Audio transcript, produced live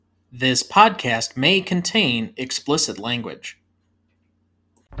This podcast may contain explicit language.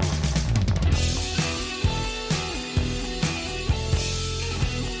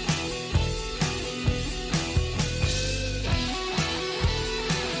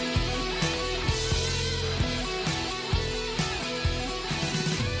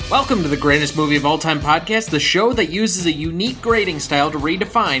 Welcome to the Greatest Movie of All Time podcast, the show that uses a unique grading style to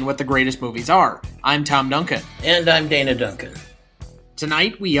redefine what the greatest movies are. I'm Tom Duncan. And I'm Dana Duncan.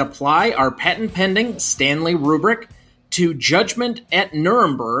 Tonight we apply our patent-pending Stanley rubric to Judgement at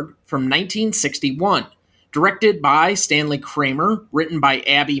Nuremberg from 1961, directed by Stanley Kramer, written by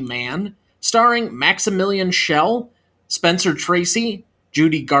Abby Mann, starring Maximilian Schell, Spencer Tracy,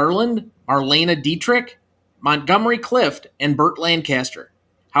 Judy Garland, Marlena Dietrich, Montgomery Clift, and Burt Lancaster.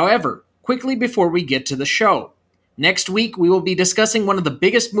 However, quickly before we get to the show, next week we will be discussing one of the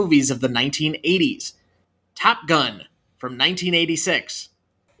biggest movies of the 1980s, Top Gun from 1986.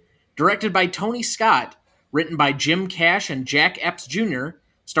 Directed by Tony Scott, written by Jim Cash and Jack Epps Jr.,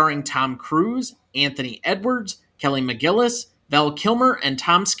 starring Tom Cruise, Anthony Edwards, Kelly McGillis, Val Kilmer, and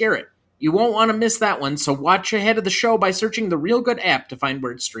Tom Skerritt. You won't want to miss that one, so watch ahead of the show by searching the Real Good app to find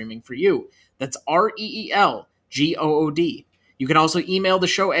where it's streaming for you. That's REELGOOD. You can also email the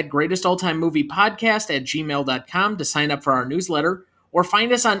show at greatestalltimemoviepodcast@gmail.com to sign up for our newsletter, or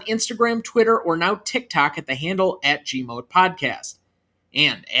find us on Instagram, Twitter, or now TikTok at the handle @GModePodcast.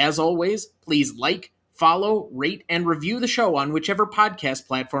 And as always, please like, follow, rate, and review the show on whichever podcast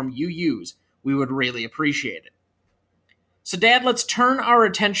platform you use. We would really appreciate it. So, Dad, let's turn our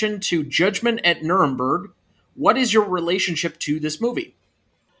attention to Judgment at Nuremberg. What is your relationship to this movie?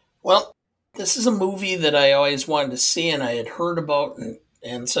 Well, this is a movie that I always wanted to see and I had heard about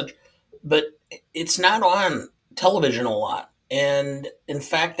and such, but it's not on television a lot. And in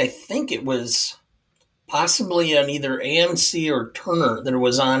fact, I think it was possibly on either AMC or Turner that it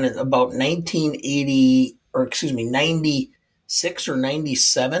was on in about 96 or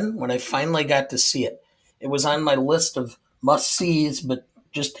 97 when I finally got to see it. It was on my list of must-sees, but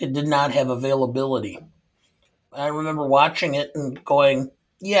just it did not have availability. I remember watching it and going,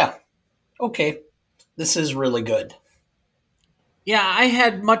 yeah, okay, this is really good. Yeah, I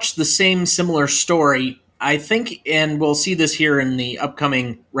had much the same similar story. I think, and we'll see this here in the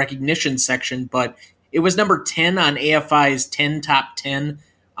upcoming recognition section, but it was number 10 on AFI's 10 Top 10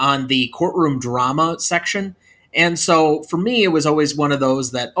 on the courtroom drama section. And so for me, it was always one of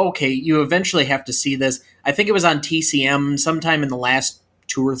those that, okay, you eventually have to see this. I think it was on TCM sometime in the last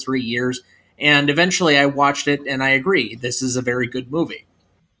 2 or 3 years. And eventually I watched it, and I agree. This is a very good movie.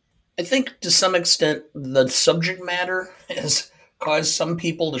 I think to some extent the subject matter has caused some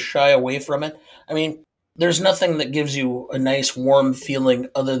people to shy away from it. I mean, there's nothing that gives you a nice warm feeling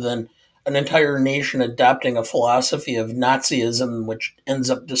other than an entire nation adopting a philosophy of Nazism, which ends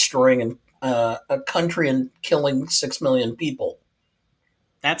up destroying a country and killing 6 million people.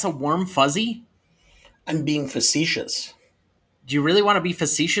 That's a warm fuzzy? I'm being facetious. Do you really want to be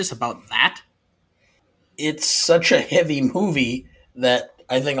facetious about that? It's such a heavy movie that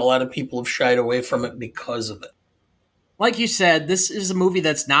I think a lot of people have shied away from it because of it. Like you said, this is a movie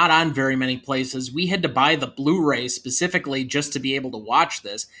that's not on very many places. We had to buy the Blu-ray specifically just to be able to watch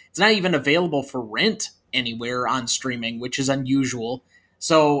this. It's not even available for rent anywhere on streaming, which is unusual.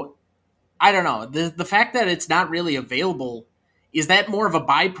 So, I don't know. The fact that it's not really available, is that more of a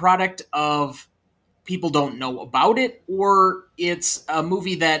byproduct of people don't know about it, or it's a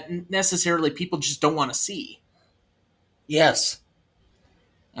movie that necessarily people just don't want to see? Yes.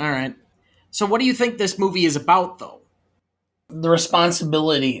 All right. So what do you think this movie is about, though? The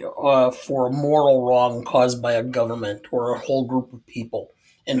responsibility for a moral wrong caused by a government or a whole group of people,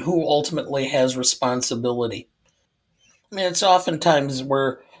 and who ultimately has responsibility. I mean, it's oftentimes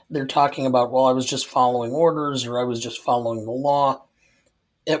where they're talking about, well, I was just following orders or I was just following the law.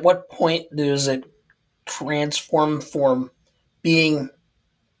 At what point does it transform from being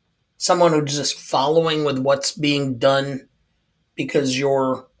someone who's just following with what's being done because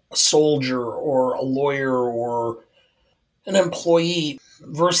you're a soldier or a lawyer or an employee,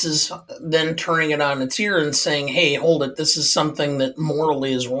 versus then turning it on its ear and saying, hey, hold it, this is something that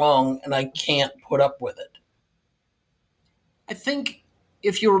morally is wrong and I can't put up with it. I think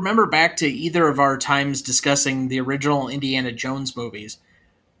if you remember back to either of our times discussing the original Indiana Jones movies,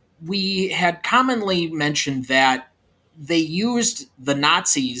 we had commonly mentioned that they used the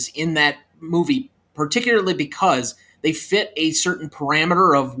Nazis in that movie particularly because they fit a certain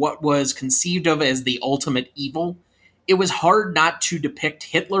parameter of what was conceived of as the ultimate evil. It was hard not to depict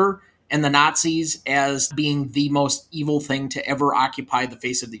Hitler and the Nazis as being the most evil thing to ever occupy the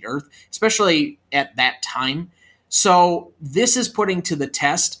face of the earth, especially at that time. So this is putting to the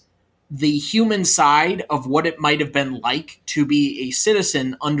test the human side of what it might have been like to be a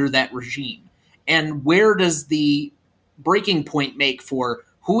citizen under that regime. And where does the breaking point make for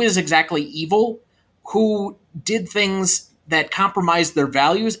who is exactly evil, who did things that compromised their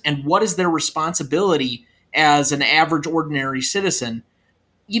values, and what is their responsibility as an average ordinary citizen,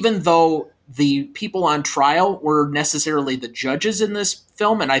 even though the people on trial were necessarily the judges in this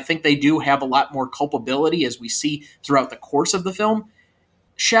film, and I think they do have a lot more culpability as we see throughout the course of the film.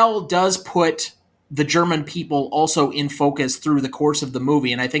 Schell does put the German people also in focus through the course of the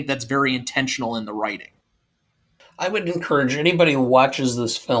movie, and I think that's very intentional in the writing. I would encourage anybody who watches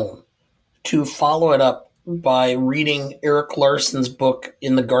this film to follow it up by reading Eric Larson's book,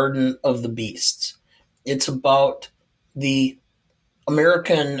 In the Garden of the Beasts. It's about the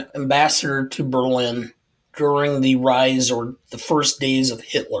American ambassador to Berlin during the rise or the first days of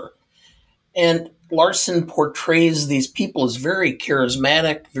Hitler. And Larson portrays these people as very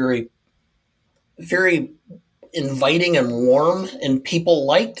charismatic, very, very inviting and warm, and people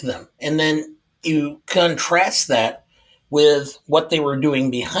liked them. And then you contrast that with what they were doing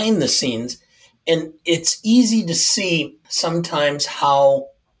behind the scenes, and it's easy to see sometimes how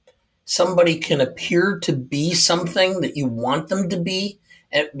somebody can appear to be something that you want them to be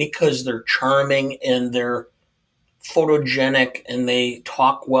because they're charming and they're photogenic and they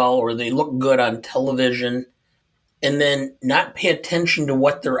talk well or they look good on television, and then not pay attention to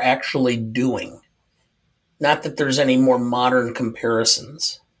what they're actually doing. Not that there's any more modern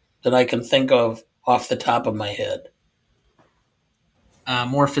comparisons that I can think of off the top of my head.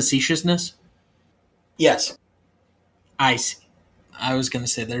 More facetiousness? Yes. I see. I was going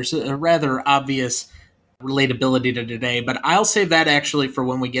to say there's a rather obvious relatability to today, but I'll save that actually for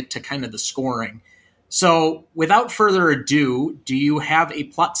when we get to kind of the scoring. So, without further ado, do you have a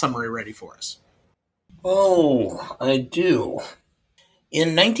plot summary ready for us? Oh, I do. In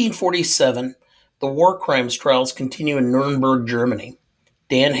 1947, the war crimes trials continue in Nuremberg, Germany.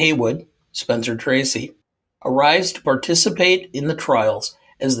 Dan Haywood, Spencer Tracy, arrives to participate in the trials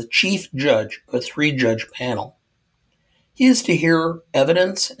as the chief judge of a 3-judge panel. He is to hear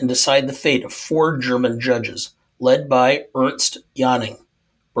evidence and decide the fate of 4 German judges, led by Ernst Janning,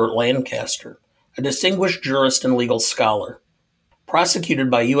 Burt Lancaster, a distinguished jurist and legal scholar. Prosecuted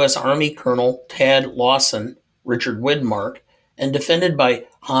by U.S. Army Colonel Tad Lawson, Richard Widmark, and defended by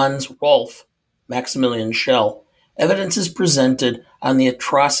Hans Rolf, Maximilian Schell, evidence is presented on the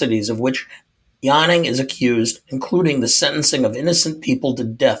atrocities of which Janning is accused, including the sentencing of innocent people to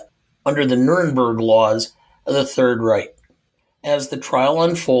death under the Nuremberg laws of the Third Reich. As the trial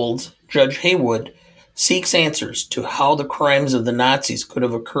unfolds, Judge Haywood seeks answers to how the crimes of the Nazis could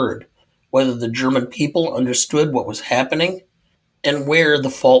have occurred, whether the German people understood what was happening, and where the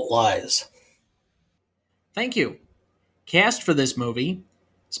fault lies. Thank you. Cast for this movie: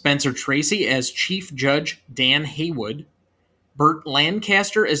 Spencer Tracy as Chief Judge Dan Haywood, Burt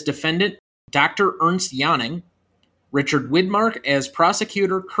Lancaster as defendant Dr. Ernst Janning, Richard Widmark as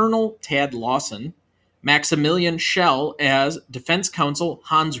prosecutor Colonel Tad Lawson, Maximilian Schell as defense counsel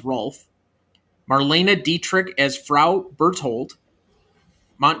Hans Rolf, Marlene Dietrich as Frau Berthold,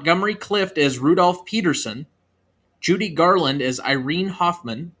 Montgomery Clift as Rudolf Peterson, Judy Garland as Irene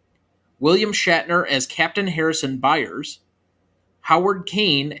Hoffman, William Shatner as Captain Harrison Byers, Howard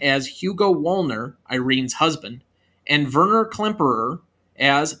Kane as Hugo Wallner, Irene's husband, and Werner Klemperer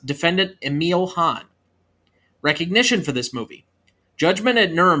as defendant Emil Hahn. Recognition for this movie: Judgment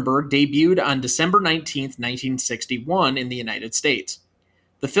at Nuremberg debuted on December 19, 1961 in the United States.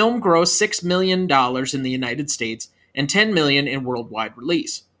 The film grossed $6 million in the United States and $10 million in worldwide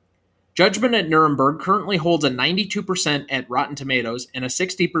release. Judgment at Nuremberg currently holds a 92% at Rotten Tomatoes and a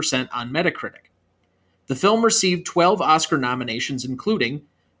 60% on Metacritic. The film received 12 Oscar nominations, including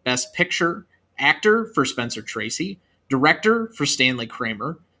Best Picture, Actor for Spencer Tracy, Director for Stanley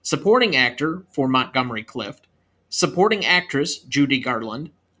Kramer, Supporting Actor for Montgomery Clift, Supporting Actress Judy Garland,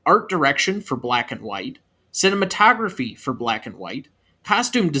 Art Direction for Black and White, Cinematography for Black and White,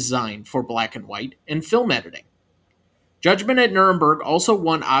 Costume Design for Black and White, and Film Editing. Judgment at Nuremberg also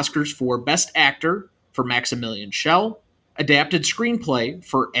won Oscars for Best Actor for Maximilian Schell, Adapted Screenplay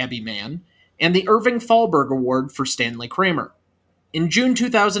for Abby Mann, and the Irving Thalberg Award for Stanley Kramer. In June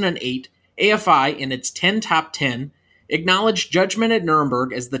 2008, AFI, in its 10 Top 10, acknowledged Judgment at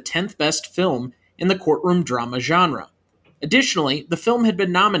Nuremberg as the 10th best film in the courtroom drama genre. Additionally, the film had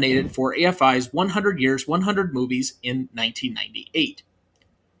been nominated for AFI's 100 Years, 100 Movies in 1998.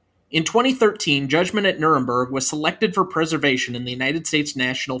 In 2013, Judgment at Nuremberg was selected for preservation in the United States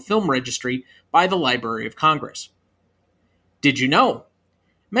National Film Registry by the Library of Congress. Did you know?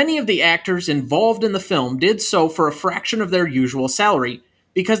 Many of the actors involved in the film did so for a fraction of their usual salary,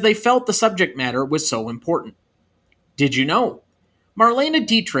 because they felt the subject matter was so important. Did you know? Marlene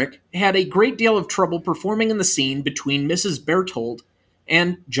Dietrich had a great deal of trouble performing in the scene between Mrs. Berthold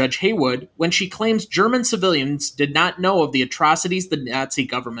and Judge Haywood when she claims German civilians did not know of the atrocities the Nazi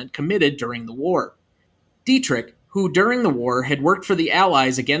government committed during the war. Dietrich, who during the war had worked for the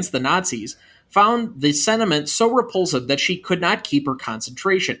Allies against the Nazis, found the sentiment so repulsive that she could not keep her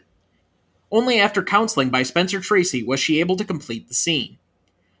concentration. Only after counseling by Spencer Tracy was she able to complete the scene.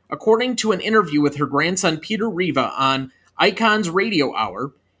 According to an interview with her grandson Peter Riva on Icon's Radio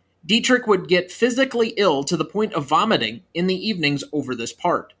Hour, Dietrich would get physically ill to the point of vomiting in the evenings over this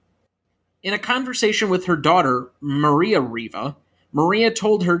part. In a conversation with her daughter, Maria Riva, Maria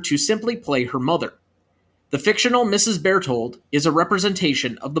told her to simply play her mother. The fictional Mrs. Berthold is a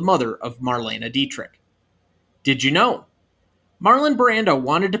representation of the mother of Marlene Dietrich. Did you know? Marlon Brando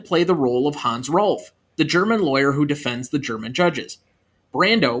wanted to play the role of Hans Rolf, the German lawyer who defends the German judges.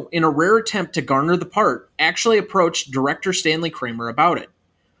 Brando, in a rare attempt to garner the part, actually approached director Stanley Kramer about it.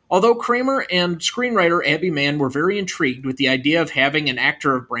 Although Kramer and screenwriter Abby Mann were very intrigued with the idea of having an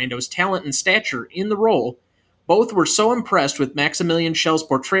actor of Brando's talent and stature in the role, both were so impressed with Maximilian Schell's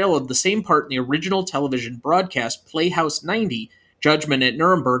portrayal of the same part in the original television broadcast Playhouse 90, Judgment at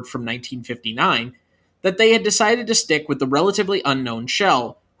Nuremberg from 1959, that they had decided to stick with the relatively unknown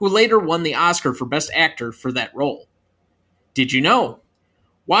Schell, who later won the Oscar for Best Actor for that role. Did you know?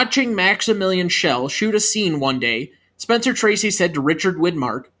 Watching Maximilian Schell shoot a scene one day, Spencer Tracy said to Richard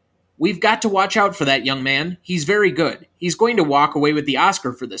Widmark, "We've got to watch out for that young man. He's very good. He's going to walk away with the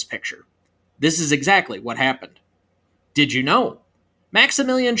Oscar for this picture." This is exactly what happened. Did you know?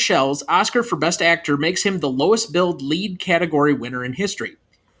 Maximilian Schell's Oscar for Best Actor makes him the lowest billed lead category winner in history.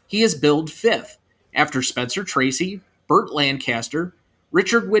 He is billed 5th, after Spencer Tracy, Burt Lancaster,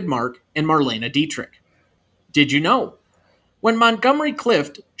 Richard Widmark, and Marlene Dietrich. Did you know? When Montgomery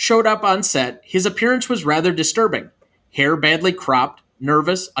Clift showed up on set, his appearance was rather disturbing. Hair badly cropped,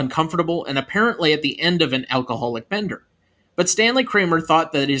 nervous, uncomfortable, and apparently at the end of an alcoholic bender. But Stanley Kramer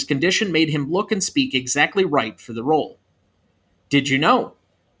thought that his condition made him look and speak exactly right for the role. Did you know?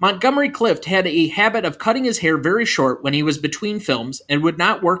 Montgomery Clift had a habit of cutting his hair very short when he was between films and would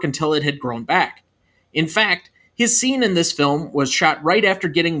not work until it had grown back. In fact, his scene in this film was shot right after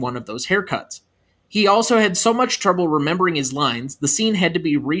getting one of those haircuts. He also had so much trouble remembering his lines, the scene had to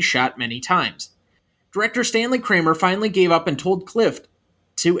be reshot many times. Director Stanley Kramer finally gave up and told Clift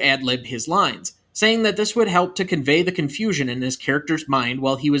to ad-lib his lines, saying that this would help to convey the confusion in his character's mind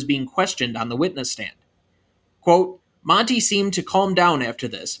while he was being questioned on the witness stand. Quote, "Monty seemed to calm down after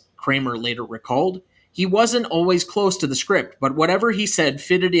this," Kramer later recalled. "He wasn't always close to the script, but whatever he said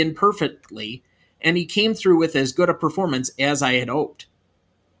fitted in perfectly, and he came through with as good a performance as I had hoped."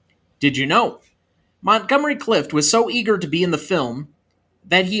 Did you know? Montgomery Clift was so eager to be in the film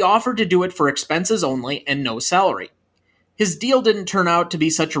that he offered to do it for expenses only and no salary. His deal didn't turn out to be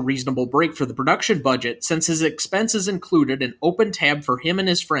such a reasonable break for the production budget, since his expenses included an open tab for him and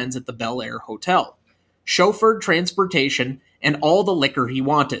his friends at the Bel Air Hotel, chauffeured transportation, and all the liquor he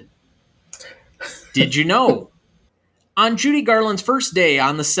wanted. Did you know? On Judy Garland's first day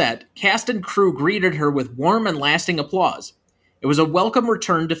on the set, cast and crew greeted her with warm and lasting applause. It was a welcome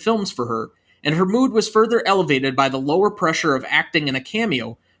return to films for her, and her mood was further elevated by the lower pressure of acting in a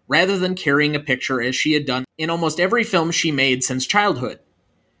cameo rather than carrying a picture as she had done in almost every film she made since childhood.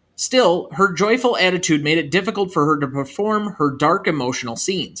 Still, her joyful attitude made it difficult for her to perform her dark emotional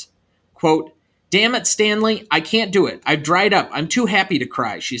scenes. Quote, "Damn it, Stanley, I can't do it. I've dried up. I'm too happy to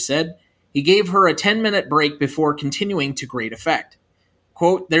cry," she said. He gave her a 10-minute break before continuing to great effect.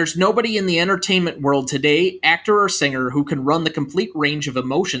 Quote, "There's nobody in the entertainment world today, actor or singer, who can run the complete range of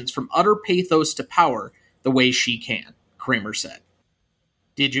emotions from utter pathos to power the way she can," Kramer said.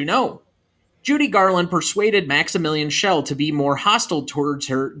 Did you know? Judy Garland persuaded Maximilian Schell to be more hostile towards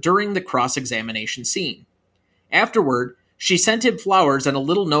her during the cross-examination scene. Afterward, she sent him flowers and a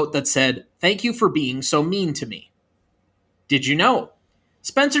little note that said, "Thank you for being so mean to me." Did you know?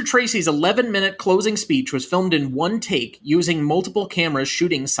 Spencer Tracy's 11-minute closing speech was filmed in one take using multiple cameras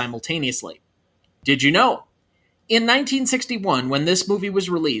shooting simultaneously. Did you know? In 1961, when this movie was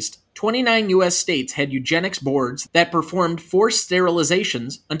released, 29 U.S. states had eugenics boards that performed forced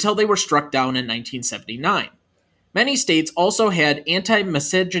sterilizations until they were struck down in 1979. Many states also had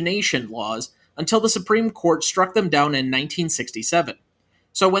anti-miscegenation laws until the Supreme Court struck them down in 1967.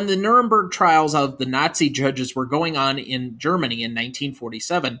 So when the Nuremberg trials of the Nazi judges were going on in Germany in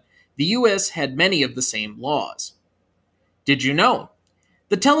 1947, the U.S. had many of the same laws. Did you know?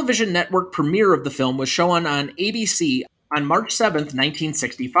 The television network premiere of the film was shown on ABC on March 7,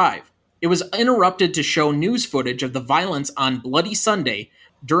 1965. It was interrupted to show news footage of the violence on Bloody Sunday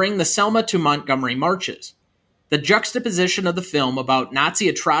during the Selma to Montgomery marches. The juxtaposition of the film about Nazi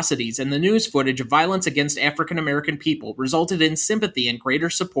atrocities and the news footage of violence against African American people resulted in sympathy and greater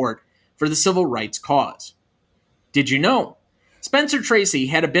support for the civil rights cause. Did you know? Spencer Tracy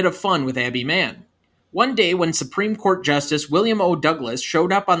had a bit of fun with Abby Mann. One day when Supreme Court Justice William O. Douglas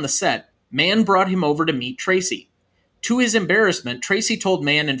showed up on the set, Mann brought him over to meet Tracy. To his embarrassment, Tracy told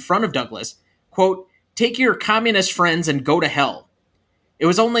Mann in front of Douglas, quote, "Take your communist friends and go to hell." It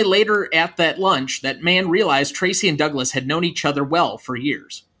was only later at that lunch that Mann realized Tracy and Douglas had known each other well for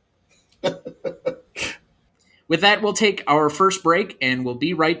years. With that, we'll take our first break, and we'll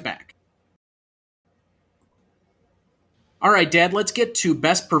be right back. All right, Dad, let's get to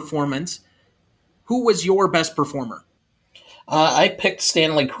best performance. Who was your best performer? I picked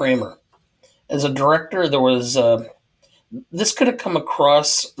Stanley Kramer. As a director, there was this could have come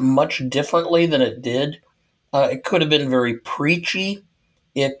across much differently than it did. It could have been very preachy.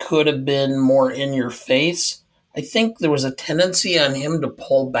 It could have been more in your face. I think there was a tendency on him to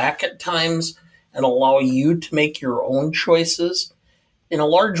pull back at times and allow you to make your own choices. In a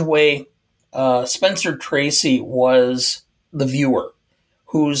large way, Spencer Tracy was the viewer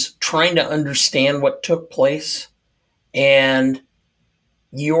who's trying to understand what took place, and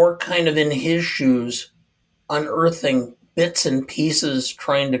you're kind of in his shoes, unearthing bits and pieces,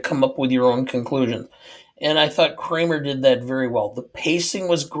 trying to come up with your own conclusion. And I thought Kramer did that very well. The pacing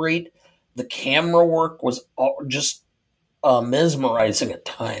was great. The camera work was just mesmerizing at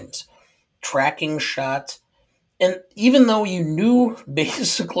times. Tracking shots. And even though you knew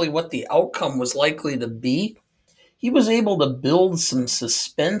basically what the outcome was likely to be, he was able to build some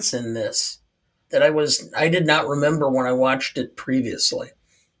suspense in this that I did not remember when I watched it previously.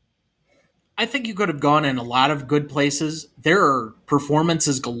 I think you could have gone in a lot of good places. There are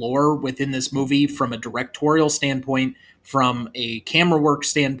performances galore within this movie from a directorial standpoint, from a camera work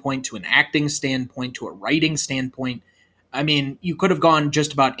standpoint, to an acting standpoint, to a writing standpoint. I mean, you could have gone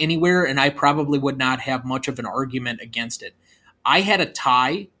just about anywhere, and I probably would not have much of an argument against it. I had a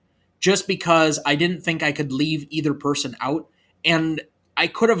tie just because I didn't think I could leave either person out, and I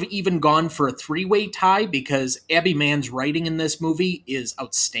could have even gone for a three-way tie because Abby Mann's writing in this movie is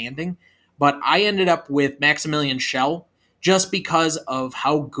outstanding. But I ended up with Maximilian Schell just because of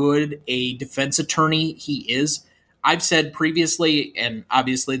how good a defense attorney he is. I've said previously, and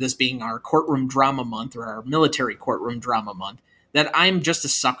obviously this being our courtroom drama month or our military courtroom drama month, that I'm just a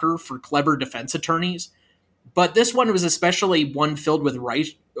sucker for clever defense attorneys. But this one was especially one filled with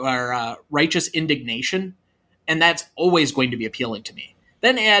righteous indignation, and that's always going to be appealing to me.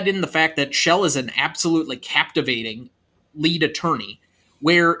 Then add in the fact that Schell is an absolutely captivating lead attorney,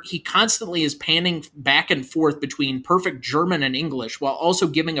 where he constantly is panning back and forth between perfect German and English while also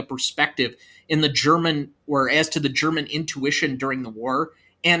giving a perspective in the German, or as to the German intuition during the war,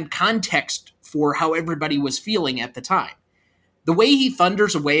 and context for how everybody was feeling at the time. The way he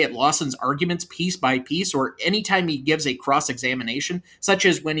thunders away at Lawson's arguments piece by piece, or anytime he gives a cross-examination, such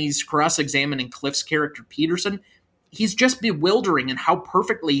as when he's cross-examining Cliff's character Peterson, he's just bewildering in how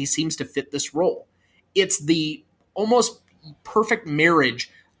perfectly he seems to fit this role. It's the almost perfect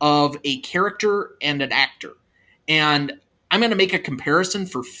marriage of a character and an actor. And I'm going to make a comparison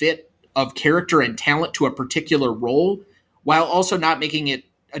for fit of character and talent to a particular role, while also not making it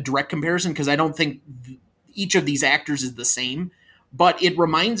a direct comparison because I don't think each of these actors is the same. But it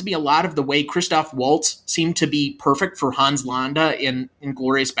reminds me a lot of the way Christoph Waltz seemed to be perfect for Hans Landa in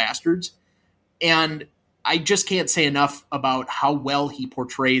Inglourious Bastards. And I just can't say enough about how well he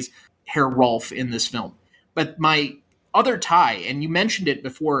portrays Herr Rolf in this film. But my other tie, and you mentioned it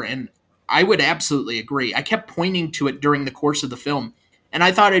before, and I would absolutely agree. I kept pointing to it during the course of the film, and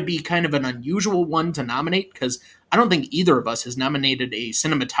I thought it'd be kind of an unusual one to nominate because I don't think either of us has nominated a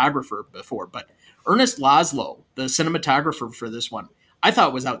cinematographer before, but Ernest Laszlo, the cinematographer for this one, I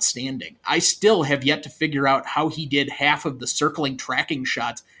thought was outstanding. I still have yet to figure out how he did half of the circling tracking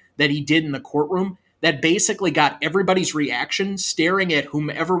shots that he did in the courtroom that basically got everybody's reaction staring at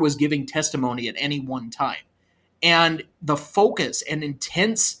whomever was giving testimony at any one time. And the focus and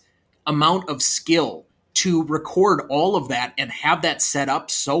intense amount of skill to record all of that and have that set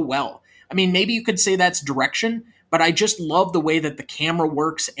up so well. I mean, maybe you could say that's direction, but I just love the way that the camera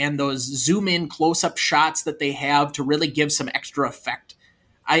works and those zoom in close-up shots that they have to really give some extra effect.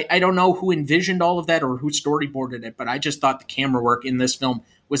 I don't know who envisioned all of that or who storyboarded it, but I just thought the camera work in this film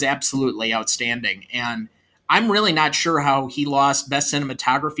was absolutely outstanding. And I'm really not sure how he lost Best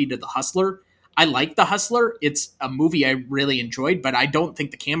Cinematography to The Hustler. I like The Hustler. It's a movie I really enjoyed, but I don't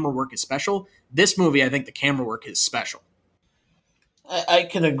think the camera work is special. This movie, I think the camera work is special. I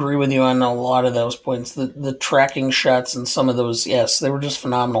can agree with you on a lot of those points. The tracking shots and some of those, yes, they were just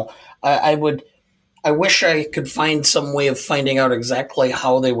phenomenal. I wish I could find some way of finding out exactly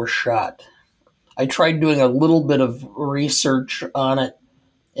how they were shot. I tried doing a little bit of research on it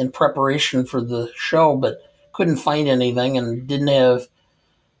in preparation for the show, but couldn't find anything and didn't have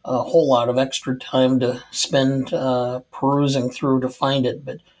a whole lot of extra time to spend perusing through to find it.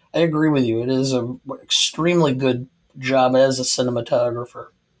 But I agree with you. It is an extremely good job as a cinematographer.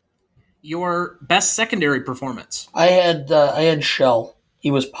 Your best secondary performance. I had Shell.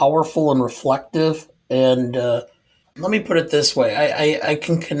 He was powerful and reflective, and let me put it this way: I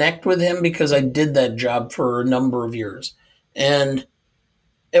can connect with him because I did that job for a number of years, and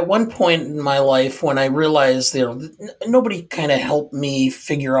at one point in my life when I realized, nobody kind of helped me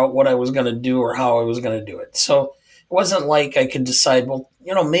figure out what I was going to do or how I was going to do it. So it wasn't like I could decide, well,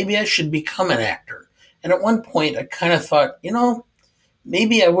 maybe I should become an actor. And at one point I kind of thought,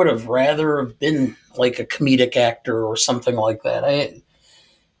 maybe I would have rather have been like a comedic actor or something like that.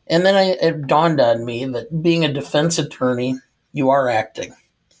 And then it dawned on me that being a defense attorney, you are acting.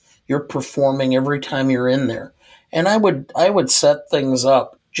 You're performing every time you're in there. And I would set things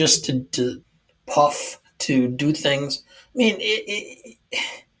up just to puff, to do things. I mean,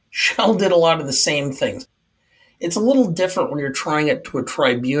 Shell did a lot of the same things. It's a little different when you're trying it to a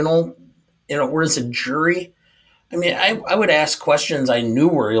tribunal, or as a jury. I mean, I would ask questions I knew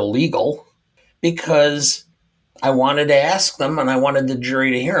were illegal because I wanted to ask them and I wanted the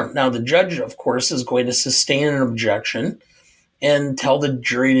jury to hear them. Now, the judge, of course, is going to sustain an objection and tell the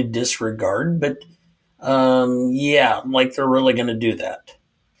jury to disregard, but yeah, like they're really going to do that.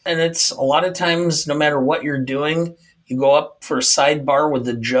 And it's a lot of times, no matter what you're doing, you go up for a sidebar with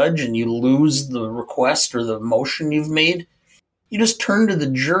the judge and you lose the request or the motion you've made. You just turn to the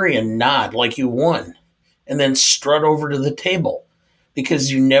jury and nod like you won and then strut over to the table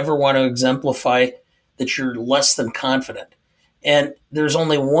because you never want to exemplify that you're less than confident. And there's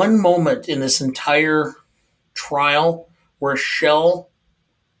only one moment in this entire trial where Shell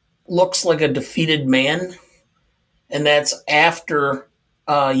looks like a defeated man, and that's after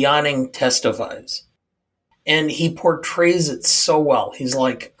Yanning testifies. And he portrays it so well. He's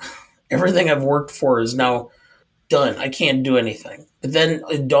like, everything I've worked for is now done. I can't do anything. But then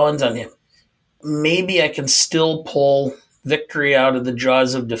it dawns on him, maybe I can still pull victory out of the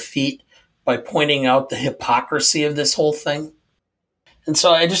jaws of defeat by pointing out the hypocrisy of this whole thing. And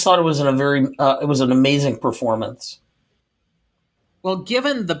so I just thought it was it was an amazing performance. Well,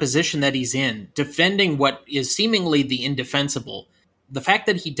 given the position that he's in, defending what is seemingly the indefensible, the fact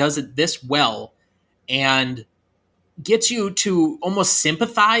that he does it this well and gets you to almost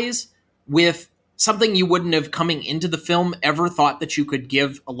sympathize with something you wouldn't have coming into the film ever thought that you could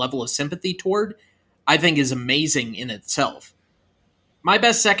give a level of sympathy toward, I think is amazing in itself. My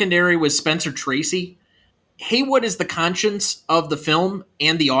best secondary was Spencer Tracy. Haywood is the conscience of the film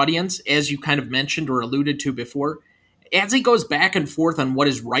and the audience, as you kind of mentioned or alluded to before. As he goes back and forth on what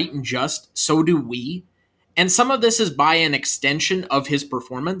is right and just, so do we. And some of this is by an extension of his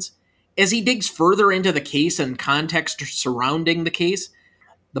performance. As he digs further into the case and context surrounding the case,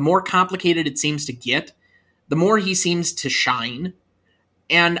 the more complicated it seems to get, the more he seems to shine.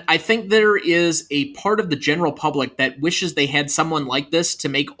 And I think there is a part of the general public that wishes they had someone like this to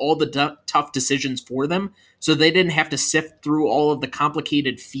make all the tough decisions for them, so they didn't have to sift through all of the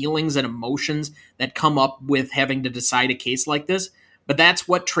complicated feelings and emotions that come up with having to decide a case like this. But that's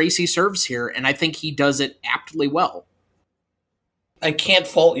what Tracy serves here, and I think he does it aptly well. I can't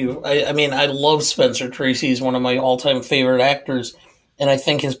fault you. I mean, I love Spencer Tracy. He's one of my all-time favorite actors, and I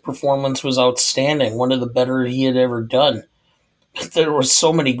think his performance was outstanding, one of the better he had ever done. There were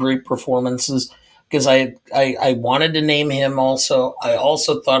so many great performances because I wanted to name him also. I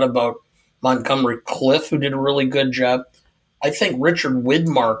also thought about Montgomery Clift, who did a really good job. I think Richard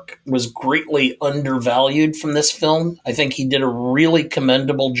Widmark was greatly undervalued from this film. I think he did a really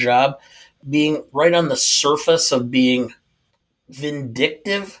commendable job being right on the surface of being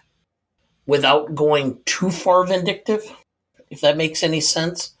vindictive without going too far vindictive, if that makes any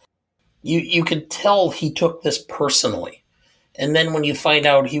sense. You could tell he took this personally. And then when you find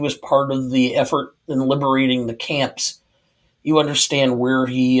out he was part of the effort in liberating the camps, you understand where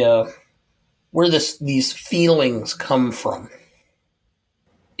these feelings come from.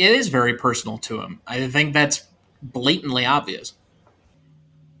 It is very personal to him. I think that's blatantly obvious.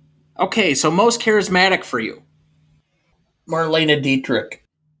 Okay, so most charismatic for you? Marlene Dietrich.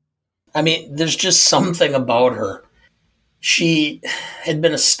 I mean, there's just something about her. She had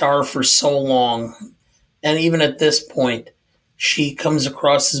been a star for so long, and even at this point, she comes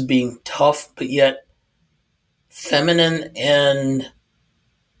across as being tough, but yet feminine and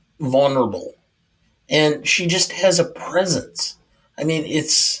vulnerable, and she just has a presence. I mean,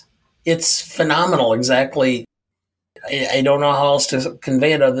 it's phenomenal. Exactly. I don't know how else to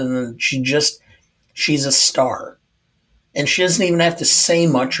convey it other than she's a star. And she doesn't even have to say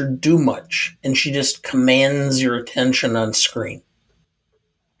much or do much, and she just commands your attention on screen.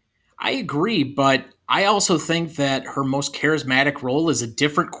 I agree, but I also think that her most charismatic role is a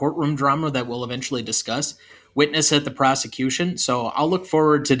different courtroom drama that we'll eventually discuss, Witness at the Prosecution, so I'll look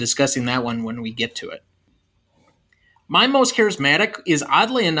forward to discussing that one when we get to it. My most charismatic is,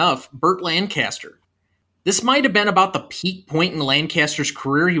 oddly enough, Burt Lancaster. This might have been about the peak point in Lancaster's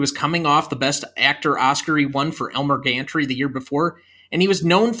career. He was coming off the Best Actor Oscar he won for Elmer Gantry the year before, and he was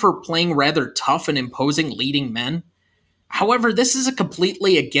known for playing rather tough and imposing leading men. However, this is a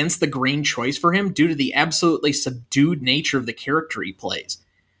completely against the grain choice for him due to the absolutely subdued nature of the character he plays.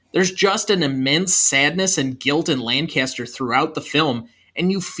 There's just an immense sadness and guilt in Lancaster throughout the film,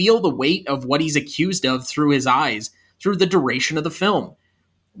 and you feel the weight of what he's accused of through his eyes through the duration of the film.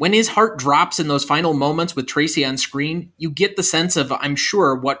 When his heart drops in those final moments with Tracy on screen, you get the sense of, I'm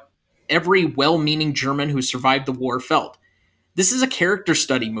sure, what every well-meaning German who survived the war felt. This is a character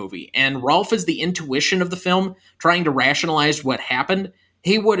study movie, and Rolf is the intuition of the film, trying to rationalize what happened.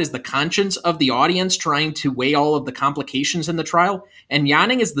 Haywood is the conscience of the audience, trying to weigh all of the complications in the trial. And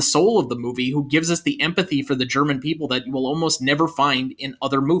Janning is the soul of the movie, who gives us the empathy for the German people that you will almost never find in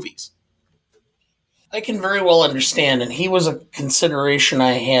other movies. I can very well understand, and he was a consideration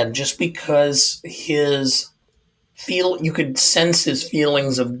I had just because you could sense his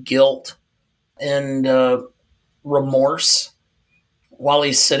feelings of guilt and remorse while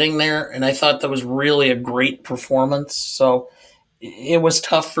he's sitting there, and I thought that was really a great performance. So it was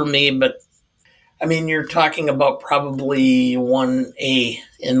tough for me, but I mean, you're talking about probably 1A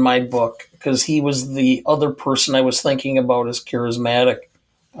in my book, because he was the other person I was thinking about as charismatic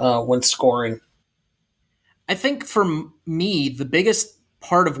when scoring. I think for me, the biggest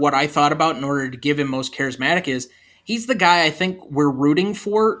part of what I thought about in order to give him most charismatic is he's the guy I think we're rooting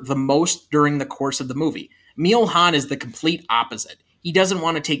for the most during the course of the movie. Emil Hahn is the complete opposite. He doesn't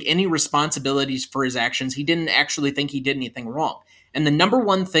want to take any responsibilities for his actions. He didn't actually think he did anything wrong. And the number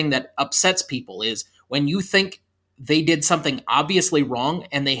one thing that upsets people is when you think they did something obviously wrong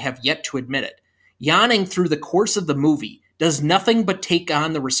and they have yet to admit it. Janning, through the course of the movie, does nothing but take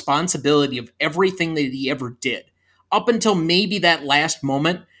on the responsibility of everything that he ever did, up until maybe that last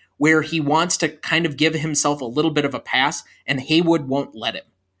moment where he wants to kind of give himself a little bit of a pass, and Haywood won't let him.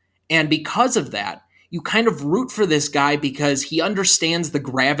 And because of that, you kind of root for this guy because he understands the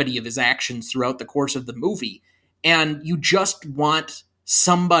gravity of his actions throughout the course of the movie, and you just want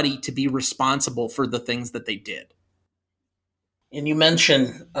somebody to be responsible for the things that they did. And you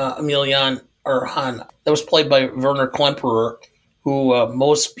mentioned Emilian or Hahn. That was played by Werner Klemperer, who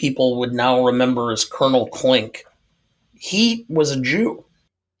most people would now remember as Colonel Klink. He was a Jew,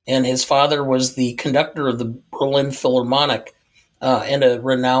 and his father was the conductor of the Berlin Philharmonic and a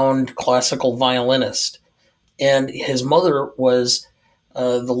renowned classical violinist. And his mother was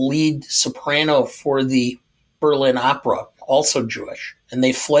the lead soprano for the Berlin Opera, also Jewish, and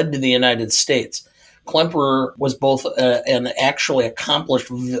they fled to the United States. Klemperer was both an actually accomplished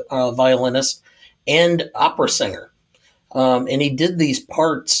violinist and opera singer. And he did these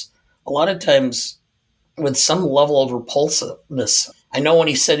parts a lot of times with some level of repulsiveness. I know when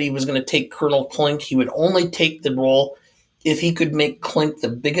he said he was going to take Colonel Klink, he would only take the role if he could make Klink the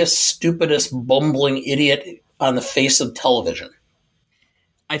biggest, stupidest, bumbling idiot on the face of television.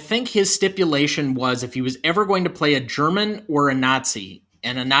 I think his stipulation was if he was ever going to play a German or a Nazi,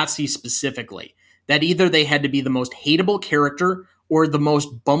 and a Nazi specifically, that either they had to be the most hateable character or the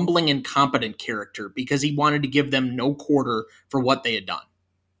most bumbling, incompetent character, because he wanted to give them no quarter for what they had done.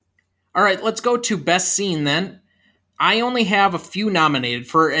 All right, let's go to Best Scene then. I only have a few nominated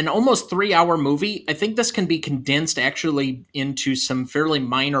for an almost 3-hour movie. I think this can be condensed actually into some fairly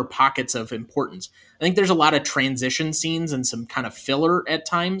minor pockets of importance. I think there's a lot of transition scenes and some kind of filler at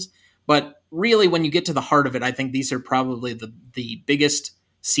times, but really when you get to the heart of it, I think these are probably the biggest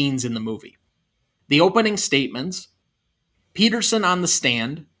scenes in the movie. The opening statements, Peterson on the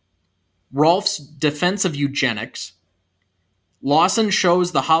stand, Rolf's defense of eugenics, Lawson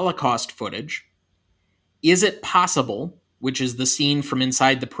shows the Holocaust footage, Is It Possible, which is the scene from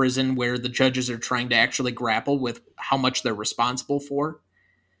inside the prison where the judges are trying to actually grapple with how much they're responsible for,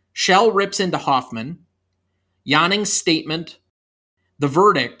 Shell rips into Hoffman, Janning's statement, the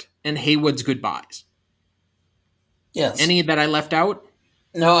verdict, and Haywood's goodbyes. Yes. Any that I left out?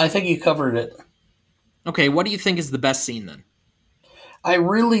 No, I think you covered it. Okay, what do you think is the best scene then? I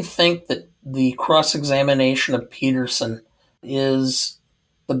really think that the cross-examination of Peterson is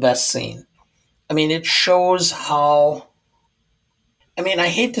the best scene. I mean, it shows how. I mean, I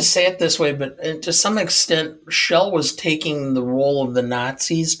hate to say it this way, but to some extent, Shell was taking the role of the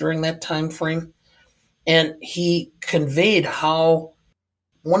Nazis during that time frame, and he conveyed how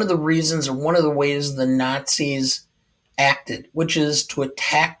one of the reasons or one of the ways the Nazis acted, which is to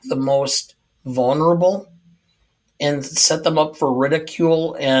attack the most vulnerable and set them up for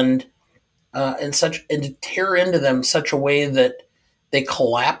ridicule and to tear into them such a way that they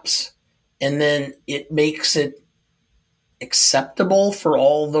collapse, and then it makes it acceptable for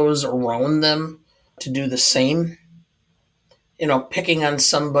all those around them to do the same. Picking on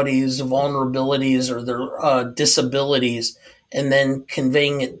somebody's vulnerabilities or their disabilities, and then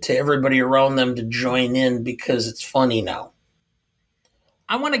conveying it to everybody around them to join in because it's funny now.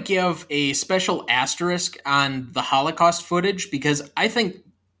 I want to give a special asterisk on the Holocaust footage because I think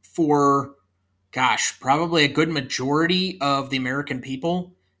for, probably a good majority of the American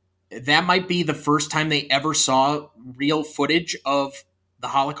people, that might be the first time they ever saw real footage of the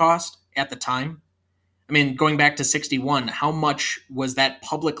Holocaust at the time. I mean, going back to 61, how much was that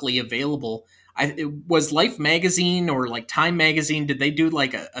publicly available? It was Life magazine or like Time magazine, did they do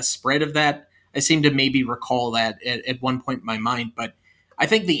like a spread of that? I seem to maybe recall that at one point in my mind, but I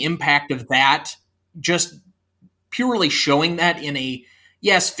think the impact of that, just purely showing that in a,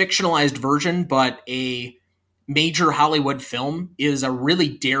 yes, fictionalized version, but a major Hollywood film, is a really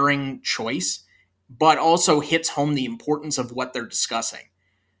daring choice, but also hits home the importance of what they're discussing.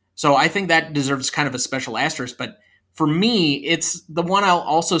 So I think that deserves kind of a special asterisk. But for me, it's the one I'll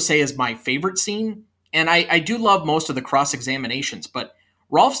also say is my favorite scene. And I do love most of the cross-examinations, but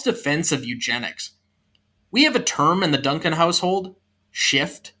Rolf's defense of eugenics. We have a term in the Duncan household,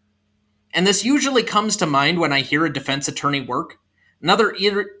 shift. And this usually comes to mind when I hear a defense attorney work. Another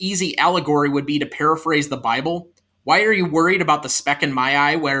easy allegory would be to paraphrase the Bible. Why are you worried about the speck in my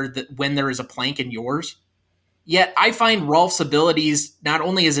eye when there is a plank in yours? Yet I find Rolf's abilities not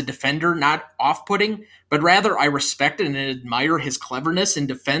only as a defender not off-putting, but rather I respect and admire his cleverness in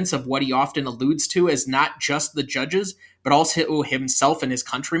defense of what he often alludes to as not just the judges, but also himself and his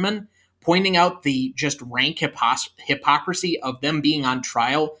countrymen, pointing out the just rank hypocrisy of them being on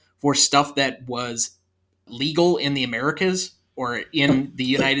trial for stuff that was legal in the Americas or in the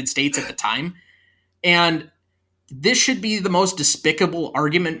United States at the time. And this should be the most despicable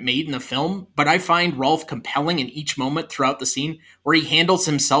argument made in the film, but I find Rolf compelling in each moment throughout the scene where he handles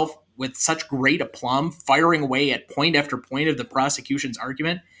himself with such great aplomb, firing away at point after point of the prosecution's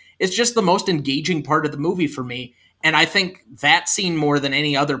argument. It's just the most engaging part of the movie for me, and I think that scene more than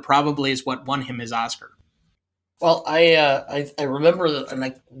any other probably is what won him his Oscar. Well, I remember, and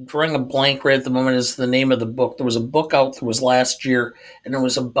I'm drawing a blank right at the moment is the name of the book. There was a book out that was last year, and it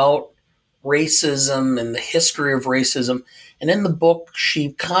was about racism and the history of racism. And in the book,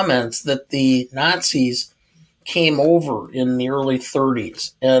 she comments that the Nazis came over in the early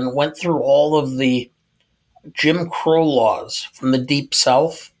 30s and went through all of the Jim Crow laws from the Deep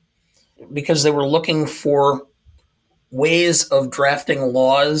South because they were looking for ways of drafting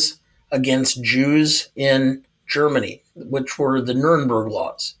laws against Jews in Germany, which were the Nuremberg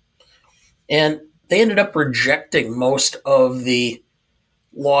laws. And they ended up rejecting most of the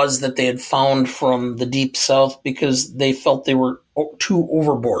laws that they had found from the Deep South because they felt they were too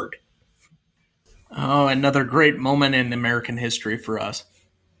overboard. Oh, another great moment in American history for us.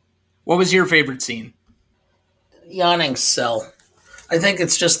 What was your favorite scene? Yawning cell. I think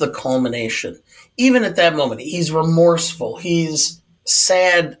it's just the culmination. Even at that moment, he's remorseful. He's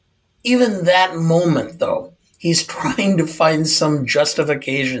sad. Even that moment, though, he's trying to find some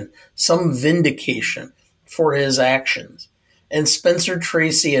justification, some vindication for his actions. And Spencer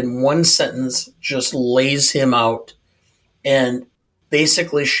Tracy, in one sentence, just lays him out and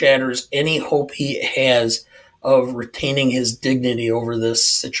basically shatters any hope he has of retaining his dignity over this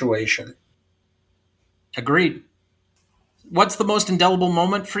situation. Agreed. What's the most indelible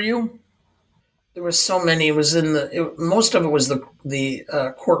moment for you? There was so many. It was most of it was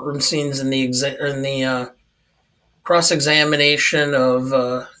the courtroom scenes and the cross-examination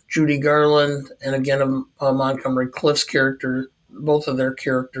of Judy Garland and again of Montgomery Clift's character. Both of their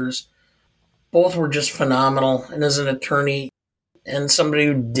characters, both were just phenomenal. And as an attorney and somebody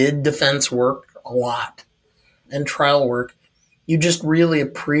who did defense work a lot and trial work, you just really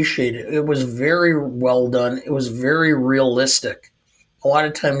appreciate it. It was very well done. It was very realistic. A lot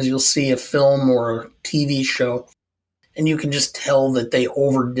of times you'll see a film or a TV show and you can just tell that they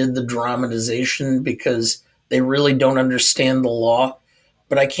overdid the dramatization because they really don't understand the law.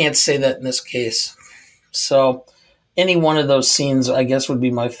 But I can't say that in this case. So any one of those scenes, I guess, would be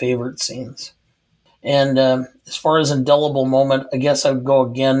my favorite scenes. And as far as indelible moment, I guess I would go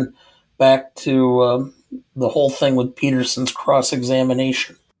again back to the whole thing with Peterson's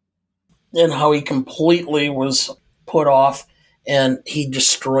cross-examination and how he completely was put off and he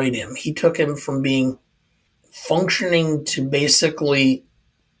destroyed him. He took him from being functioning to basically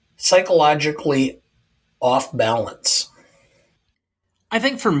psychologically off balance. I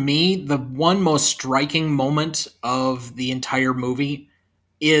think for me, the one most striking moment of the entire movie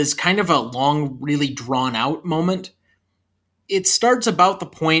is kind of a long, really drawn out moment. It starts about the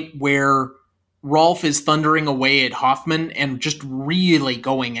point where Rolf is thundering away at Hoffman and just really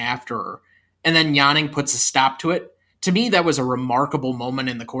going after her. And then Janning puts a stop to it. To me, that was a remarkable moment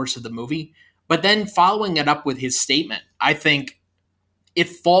in the course of the movie. But then following it up with his statement, I think it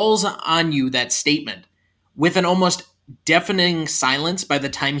falls on you, that statement, with an almost deafening silence by the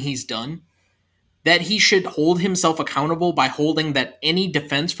time he's done, that he should hold himself accountable by holding that any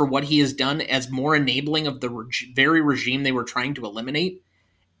defense for what he has done as more enabling of the very regime they were trying to eliminate.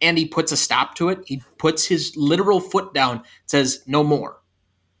 And he puts a stop to it. He puts his literal foot down, says, no more.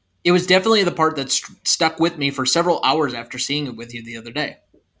 It was definitely the part that stuck with me for several hours after seeing it with you the other day.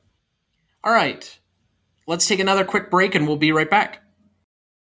 All right, let's take another quick break and we'll be right back.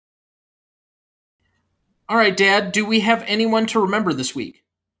 All right, Dad, do we have anyone to remember this week?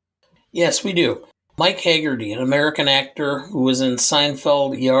 Yes, we do. Mike Haggerty, an American actor who was in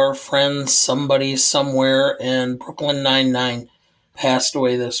Seinfeld, ER, Friends, Somebody, Somewhere, and Brooklyn Nine-Nine, passed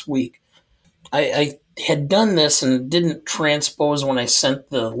away this week. I had done this and didn't transpose when I sent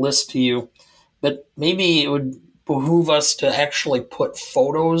the list to you, but maybe it would behoove us to actually put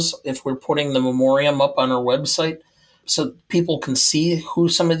photos if we're putting the memoriam up on our website so people can see who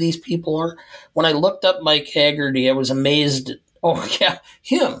some of these people are. When I looked up Mike Haggerty, I was amazed. Oh, yeah,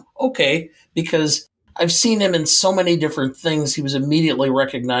 him. Okay, because I've seen him in so many different things, he was immediately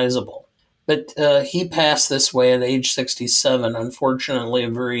recognizable. But he passed this way at age 67.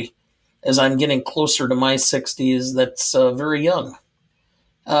 Unfortunately, as I'm getting closer to my 60s, that's very young.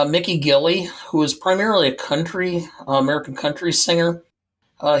 Mickey Gilley, who was primarily a American country singer,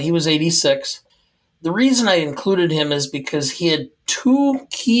 he was 86. The reason I included him is because he had two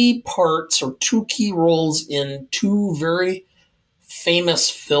key parts or two key roles in two very famous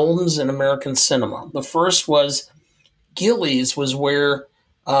films in American cinema. The first was Gilley's, was where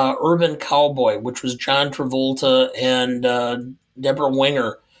Urban Cowboy, which was John Travolta and Deborah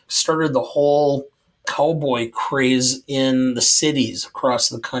Winger, started the whole cowboy craze in the cities across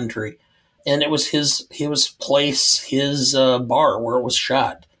the country. And it was his place, his bar where it was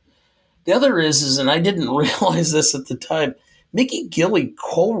shot. The other is, and I didn't realize this at the time, Mickey Gilley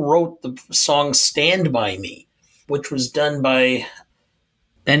co-wrote the song Stand By Me, which was done by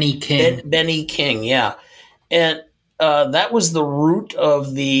Benny King. Benny King, yeah. And that was the root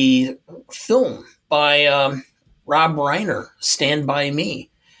of the film by Rob Reiner, Stand By Me.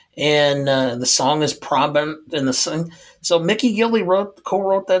 And the song is prominent in the song. So Mickey Gilley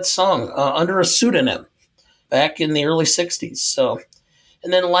co-wrote that song under a pseudonym back in the early 60s. So,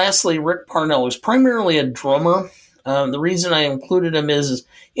 and then lastly, Rick Parnell was primarily a drummer. The reason I included him is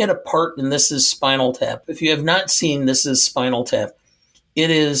he had a part in This Is Spinal Tap. If you have not seen This Is Spinal Tap, it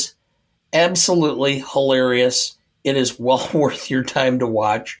is absolutely hilarious. It is well worth your time to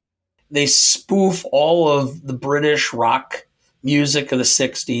watch. They spoof all of the British rock music of the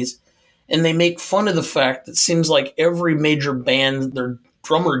 60s, and they make fun of the fact that it seems like every major band, their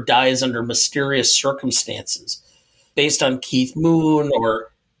drummer dies under mysterious circumstances, based on Keith Moon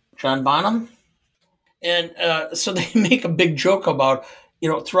or John Bonham. And so they make a big joke about,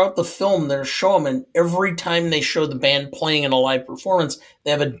 throughout the film, they're showing them, and every time they show the band playing in a live performance, they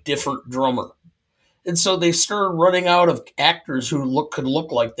have a different drummer. And so they started running out of actors who could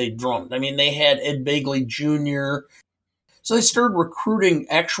look like they drummed. I mean, they had Ed Begley Jr., so they started recruiting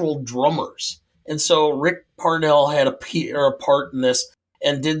actual drummers. And so Rick Parnell had a part in this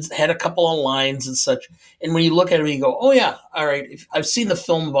and had a couple of lines and such. And when you look at him, you go, oh, yeah, all right. I've seen the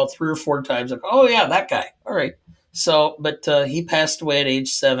film about 3 or 4 times. Like, oh, yeah, that guy. All right. So, but he passed away at age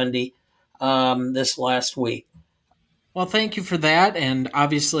 70 this last week. Well, thank you for that. And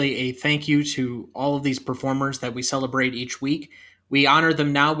obviously a thank you to all of these performers that we celebrate each week. We honor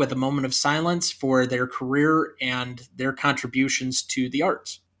them now with a moment of silence for their career and their contributions to the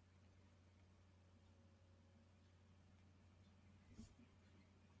arts.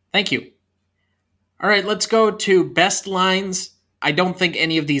 Thank you. All right, let's go to best lines. I don't think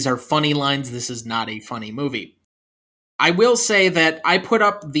any of these are funny lines. This is not a funny movie. I will say that I put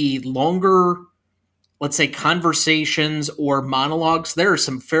up the longer, let's say, conversations or monologues. There are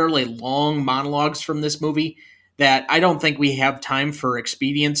some fairly long monologues from this movie that I don't think we have time for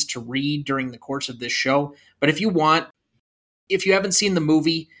expedience to read during the course of this show. But if you want, if you haven't seen the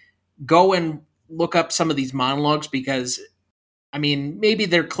movie, go and look up some of these monologues because, I mean, maybe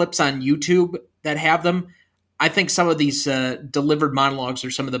there are clips on YouTube that have them. I think some of these delivered monologues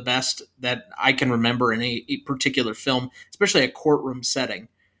are some of the best that I can remember in a particular film, especially a courtroom setting.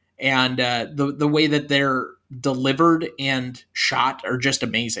 And the way that they're delivered and shot are just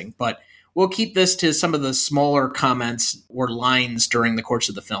amazing. But we'll keep this to some of the smaller comments or lines during the course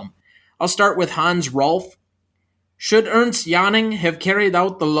of the film. I'll start with Hans Rolf. Should Ernst Janning have carried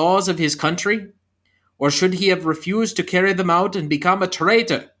out the laws of his country? Or should he have refused to carry them out and become a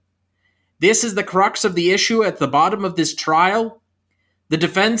traitor? This is the crux of the issue at the bottom of this trial. The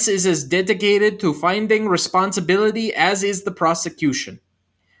defense is as dedicated to finding responsibility as is the prosecution.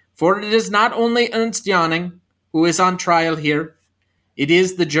 For it is not only Ernst Janning who is on trial here, it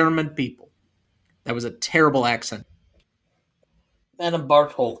is the German people. That was a terrible accent. Madame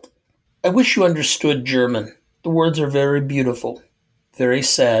Barthold, I wish you understood German. The words are very beautiful, very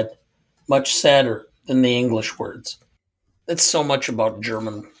sad, much sadder than the English words. That's so much about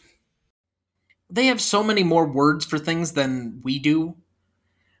German. They have so many more words for things than we do.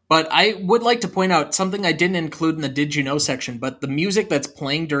 But I would like to point out something I didn't include in the Did You Know section, but the music that's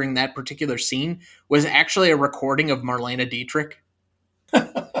playing during that particular scene was actually a recording of Marlene Dietrich.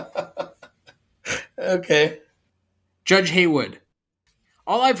 Okay. Judge Haywood.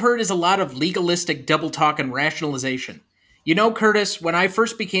 All I've heard is a lot of legalistic double talk and rationalization. You know, Curtis, when I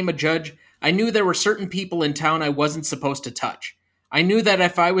first became a judge, I knew there were certain people in town I wasn't supposed to touch. I knew that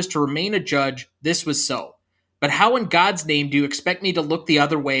if I was to remain a judge, this was so. But how in God's name do you expect me to look the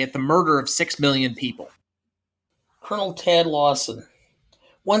other way at the murder of 6 million people? Colonel Tad Lawson.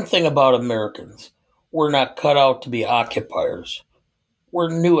 One thing about Americans, we're not cut out to be occupiers. We're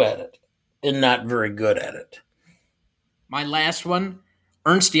new at it, and not very good at it. My last one,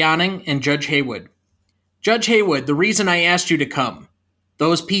 Ernst Janning and Judge Haywood. Judge Haywood, the reason I asked you to come,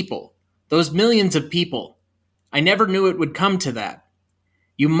 those people, those millions of people, I never knew it would come to that.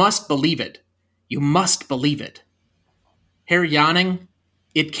 You must believe it. You must believe it. Herr Janning,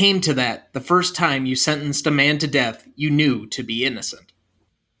 it came to that the first time you sentenced a man to death you knew to be innocent.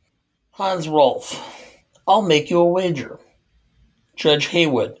 Hans Rolf, I'll make you a wager. Judge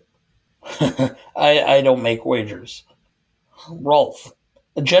Haywood, I don't make wagers. Rolf,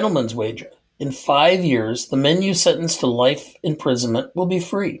 a gentleman's wager. In 5 years, the men you sentence to life imprisonment will be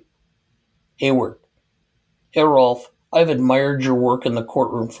free. Hayward, Herr Rolf, I've admired your work in the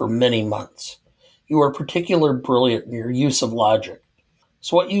courtroom for many months. You are particularly brilliant in your use of logic.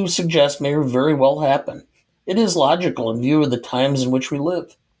 So what you suggest may very well happen. It is logical in view of the times in which we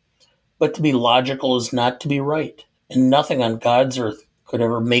live. But to be logical is not to be right, and nothing on God's earth could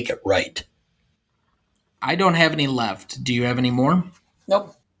ever make it right. I don't have any left. Do you have any more?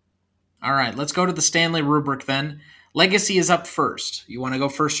 Nope. All right, let's go to the Stanley rubric then. Legacy is up first. You want to go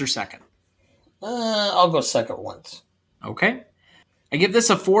first or second? I'll go second once. Okay. I give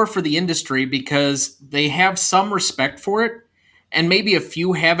this a 4 for the industry because they have some respect for it, and maybe a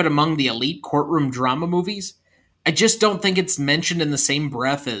few have it among the elite courtroom drama movies. I just don't think it's mentioned in the same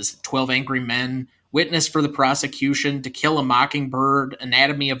breath as 12 Angry Men, Witness for the Prosecution, To Kill a Mockingbird,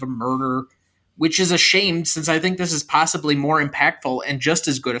 Anatomy of a Murder, which is a shame since I think this is possibly more impactful and just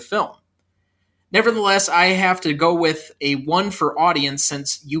as good a film. Nevertheless, I have to go with a 1 for audience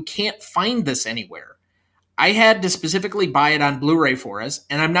since you can't find this anywhere. I had to specifically buy it on Blu-ray for us,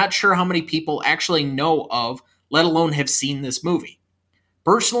 and I'm not sure how many people actually know of, let alone have seen this movie.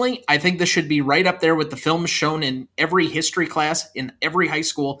 Personally, I think this should be right up there with the films shown in every history class in every high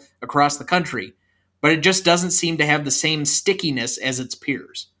school across the country, but it just doesn't seem to have the same stickiness as its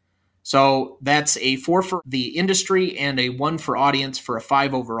peers. So that's a 4 for the industry and a 1 for audience for a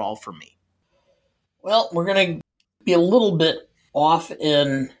 5 overall for me. Well, we're going to be a little bit off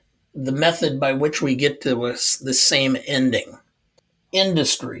in the method by which we get to the same ending.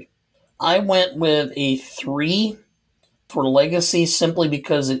 Industry. I went with a 3 for Legacy simply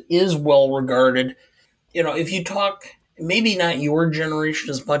because it is well regarded. You know, if you talk, maybe not your generation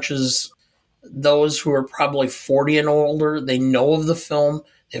as much as those who are probably 40 and older, they know of the film.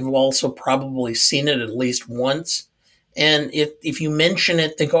 They've also probably seen it at least once. And if you mention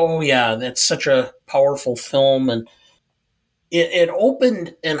it, they go, oh yeah, that's such a powerful film. And it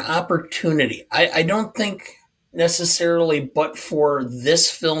opened an opportunity. I don't think necessarily, but for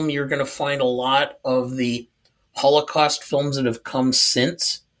this film, you're going to find a lot of the Holocaust films that have come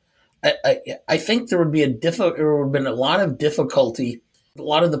since. I think there would have been a lot of difficulty, a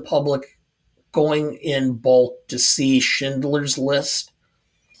lot of the public going in bulk to see Schindler's List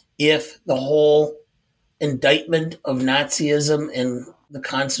if the whole indictment of Nazism and the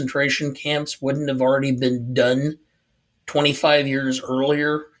concentration camps wouldn't have already been done 25 years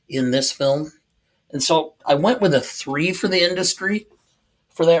earlier in this film. And so I went with a 3 for the industry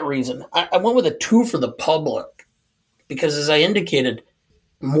for that reason. I went with a 2 for the public because, as I indicated,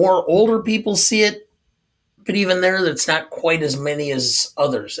 more older people see it, but even there, that's not quite as many as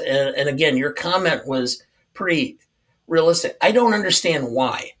others. And again, your comment was pretty realistic. I don't understand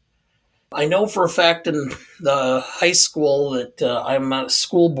why. I know for a fact in the high school that I'm a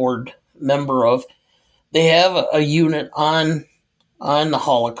school board member of, they have a unit on the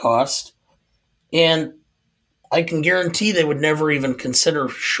Holocaust, and I can guarantee they would never even consider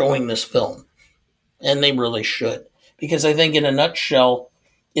showing this film, and they really should, because I think in a nutshell,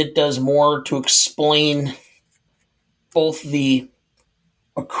 it does more to explain both the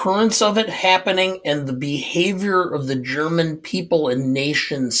occurrence of it happening and the behavior of the German people and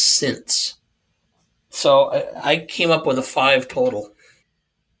nation since. So I came up with a 5 total.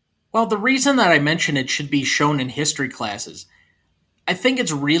 Well, the reason that I mentioned it should be shown in history classes, I think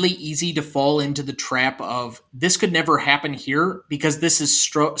it's really easy to fall into the trap of this could never happen here because this is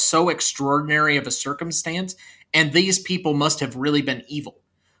so extraordinary of a circumstance, and these people must have really been evil.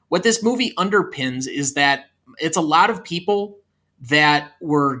 What this movie underpins is that it's a lot of people that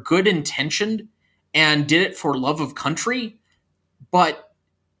were good intentioned and did it for love of country, but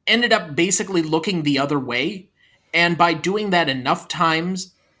ended up basically looking the other way. And by doing that enough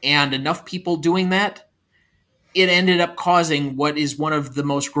times and enough people doing that, it ended up causing what is one of the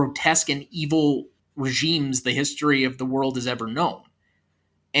most grotesque and evil regimes the history of the world has ever known.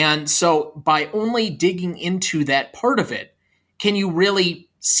 And so by only digging into that part of it, can you really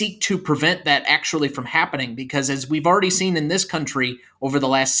seek to prevent that actually from happening? Because as we've already seen in this country over the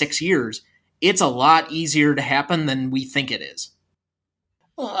last 6 years, it's a lot easier to happen than we think it is.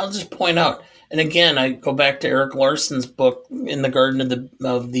 Well, I'll just point out, and again, I go back to Eric Larson's book, In the Garden of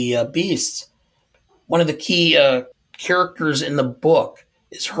the Beasts. One of the key characters in the book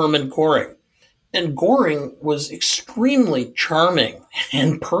is Hermann Göring. And Göring was extremely charming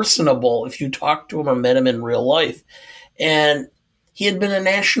and personable if you talked to him or met him in real life. And he had been a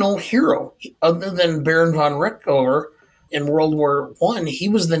national hero. Other than Baron von Richthofen in World War I, he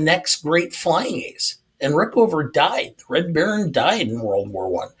was the next great flying ace. And Richthofen died. The Red Baron died in World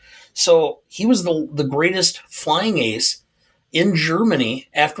War I. So he was the greatest flying ace in Germany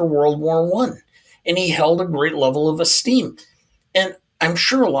after World War I. And he held a great level of esteem. And I'm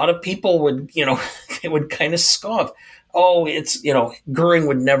sure a lot of people would, they would kind of scoff. Oh, Göring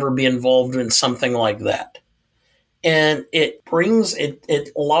would never be involved in something like that. And it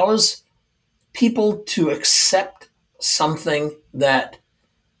allows people to accept something that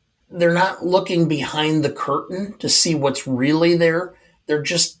they're not looking behind the curtain to see what's really there. They're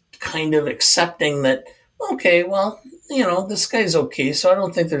just kind of accepting that, okay, well, this guy's okay, so I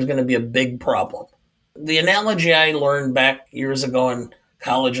don't think there's going to be a big problem. The analogy I learned back years ago in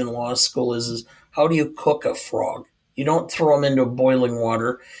college and law school is how do you cook a frog? You don't throw him into boiling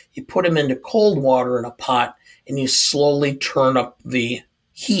water. You put him into cold water in a pot, and you slowly turn up the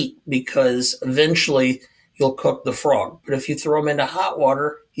heat because eventually you'll cook the frog. But if you throw him into hot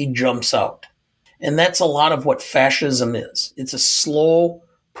water, he jumps out. And that's a lot of what fascism is. It's a slow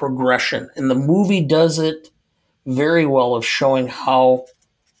progression. And the movie does it very well of showing how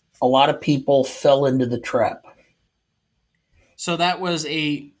a lot of people fell into the trap. So that was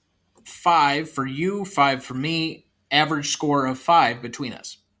a 5 for you, 5 for me, average score of 5 between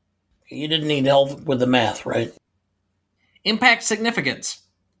us. You didn't need help with the math, right? Impact significance.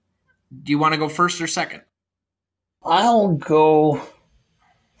 Do you want to go first or second? I'll go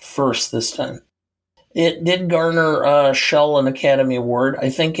first this time. It did garner a Shell and Academy Award. I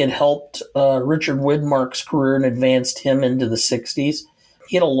think it helped Richard Widmark's career and advanced him into the 60s.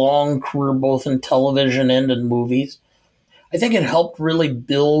 He had a long career both in television and in movies. I think it helped really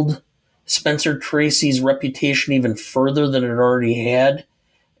build Spencer Tracy's reputation even further than it already had.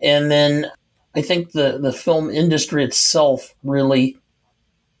 And then I think the film industry itself really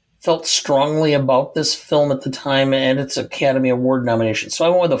felt strongly about this film at the time and its Academy Award nomination. So I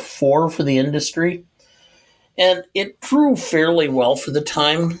went with a 4 for the industry. And it drew fairly well for the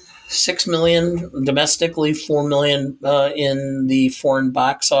time. 6 million domestically, 4 million in the foreign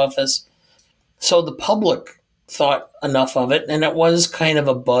box office. So the public thought enough of it, and it was kind of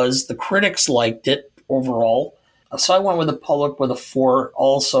a buzz. The critics liked it overall. So I went with the public with a 4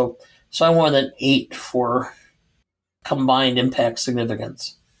 also. So I went with an 8 for combined impact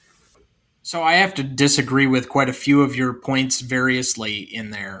significance. So I have to disagree with quite a few of your points variously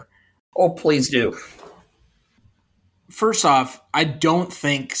in there. Oh, please do. first off, I don't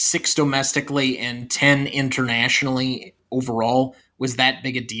think 6 domestically and 10 internationally overall was that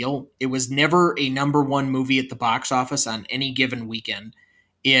big a deal. It was never a number one movie at the box office on any given weekend.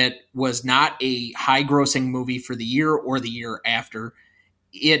 It was not a high grossing movie for the year or the year after.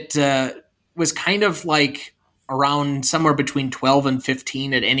 It was kind of like around somewhere between 12 and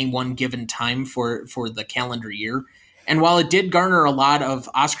 15 at any one given time for the calendar year. And while it did garner a lot of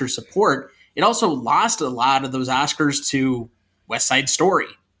Oscar support, it also lost a lot of those Oscars to West Side Story,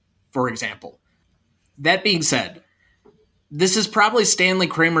 for example. That being said, this is probably Stanley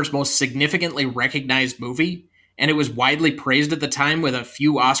Kramer's most significantly recognized movie, and it was widely praised at the time with a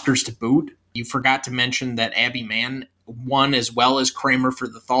few Oscars to boot. You forgot to mention that Abby Mann won as well as Kramer for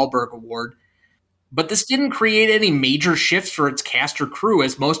the Thalberg Award. But this didn't create any major shifts for its cast or crew,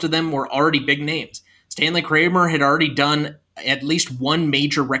 as most of them were already big names. Stanley Kramer had already done at least one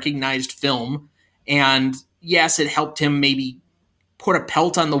major recognized film, and yes, it helped him maybe put a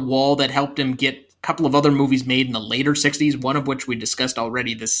pelt on the wall that helped him get a couple of other movies made in the later 60s, one of which we discussed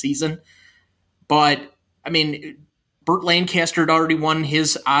already this season. But, I mean, Burt Lancaster had already won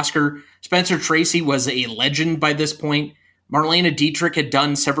his Oscar. Spencer Tracy was a legend by this point. Marlene Dietrich had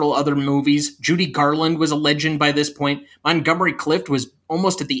done several other movies. Judy Garland was a legend by this point. Montgomery Clift was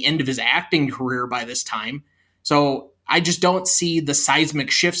almost at the end of his acting career by this time. So I just don't see the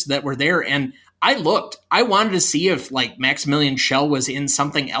seismic shifts that were there. And I wanted to see if like Maximilian Schell was in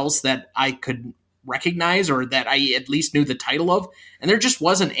something else that I could recognize or that I at least knew the title of. And there just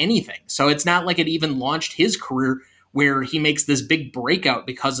wasn't anything. So it's not like it even launched his career where he makes this big breakout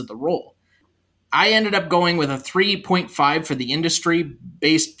because of the role. I ended up going with a 3.5 for the industry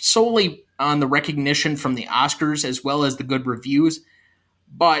based solely on the recognition from the Oscars as well as the good reviews.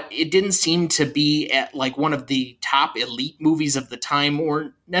 But it didn't seem to be at like one of the top elite movies of the time,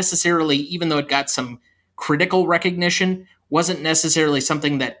 or necessarily, even though it got some critical recognition, wasn't necessarily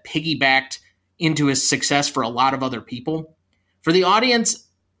something that piggybacked into his success for a lot of other people. For the audience,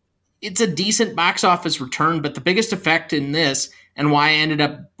 it's a decent box office return, but the biggest effect in this, and why I ended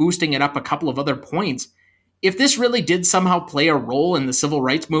up boosting it up a couple of other points, if this really did somehow play a role in the civil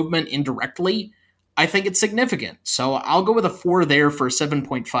rights movement indirectly, I think it's significant. So I'll go with a 4 there for a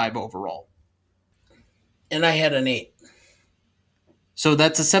 7.5 overall. And I had an 8. So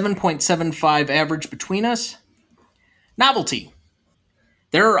that's a 7.75 average between us. Novelty.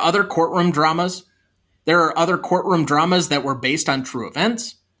 There are other courtroom dramas. There are other courtroom dramas that were based on true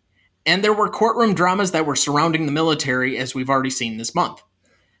events. And there were courtroom dramas that were surrounding the military, as we've already seen this month.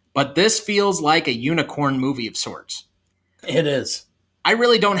 But this feels like a unicorn movie of sorts. It is. I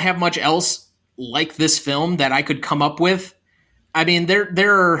really don't have much else like this film that I could come up with. I mean,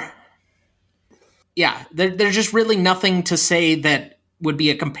 there's just really nothing to say that would be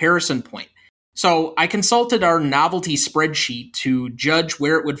a comparison point. So I consulted our novelty spreadsheet to judge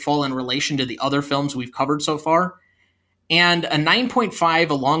where it would fall in relation to the other films we've covered so far. And a 9.5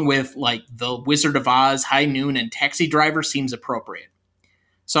 along with like The Wizard of Oz, High Noon, and Taxi Driver seems appropriate.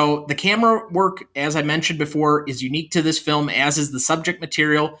 So the camera work, as I mentioned before, is unique to this film, as is the subject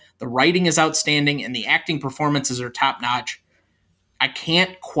material. The writing is outstanding, and the acting performances are top-notch. I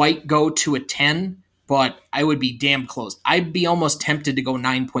can't quite go to a 10, but I would be damn close. I'd be almost tempted to go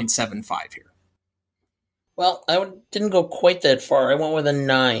 9.75 here. Well, I didn't go quite that far. I went with a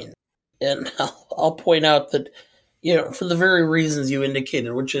 9. And I'll point out that, for the very reasons you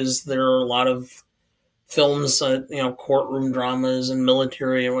indicated, which is there are a lot of films, courtroom dramas and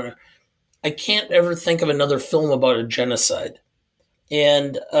military and whatever. I can't ever think of another film about a genocide.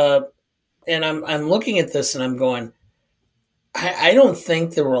 And I'm looking at this and I'm going, I don't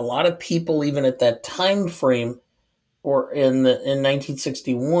think there were a lot of people even at that time frame or in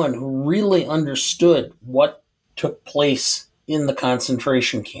 1961 who really understood what took place in the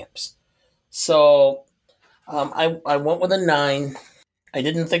concentration camps. So I went with a 9. I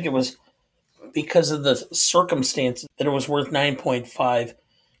didn't think it was because of the circumstances that it was worth 9.5.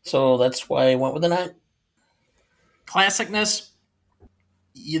 So that's why I went with a 9. Classicness,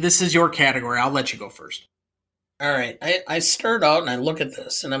 this is your category. I'll let you go first. All right. I start out and I look at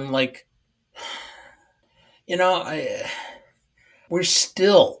this and I'm like, we're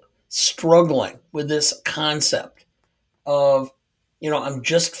still struggling with this concept of, I'm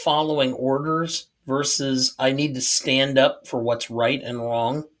just following orders versus I need to stand up for what's right and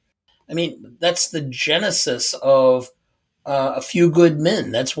wrong. I mean, that's the genesis of A Few Good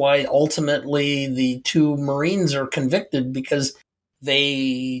Men. That's why ultimately the 2 Marines are convicted, because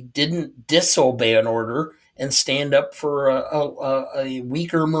they didn't disobey an order and stand up for a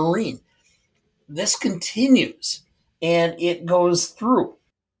weaker Marine. This continues and it goes through.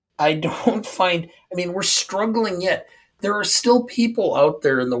 We're struggling yet there are still people out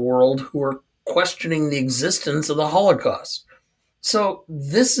there in the world who are questioning the existence of the Holocaust. So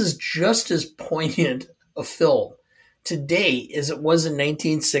this is just as poignant a film today as it was in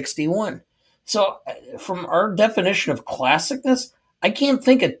 1961. So, from our definition of classicness, I can't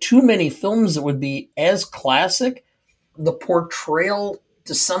think of too many films that would be as classic. The portrayal,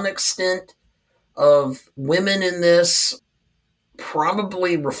 to some extent, of women in this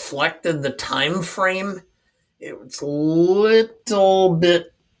probably reflected the time frame. It's a little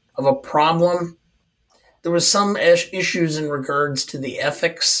bit of a problem. There was some issues in regards to the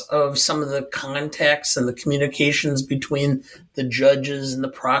ethics of some of the contacts and the communications between the judges and the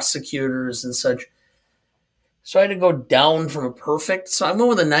prosecutors and such. So I had to go down from a perfect. So I'm going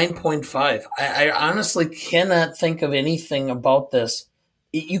with a 9.5. I honestly cannot think of anything about this.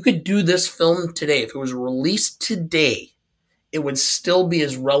 You could do this film today. If it was released today, it would still be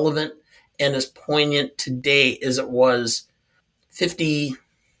as relevant and as poignant today as it was 50,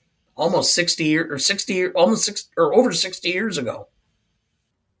 almost 60 years, or 60, almost 60, or over 60 years ago.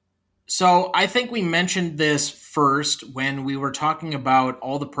 So I think we mentioned this first when we were talking about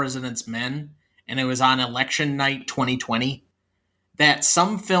All the President's Men, and it was on election night 2020, that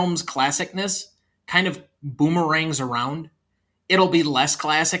some films' classicness kind of boomerangs around. It'll be less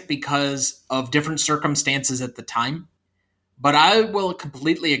classic because of different circumstances at the time. But I will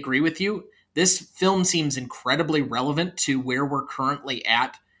completely agree with you. This film seems incredibly relevant to where we're currently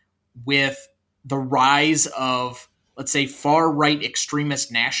at with the rise of, let's say, far-right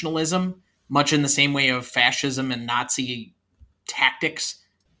extremist nationalism, much in the same way of fascism and Nazi tactics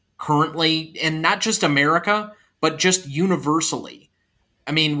currently, and not just America, but just universally.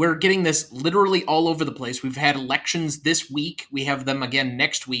 I mean, we're getting this literally all over the place. We've had elections this week. We have them again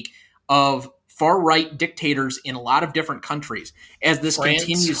next week of far-right dictators in a lot of different countries. As this France,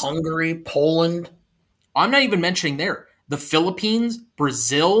 continues, Hungary, Poland. I'm not even mentioning there. The Philippines,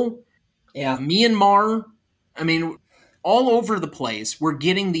 Brazil, Yeah. Myanmar. I mean, all over the place, we're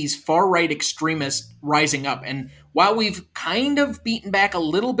getting these far-right extremists rising up. And while we've kind of beaten back a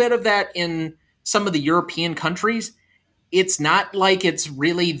little bit of that in some of the European countries, it's not like it's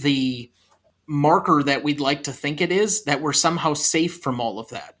really the marker that we'd like to think it is, that we're somehow safe from all of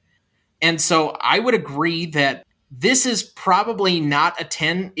that. And so I would agree that this is probably not a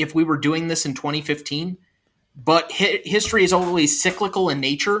 10 if we were doing this in 2015, but history is always cyclical in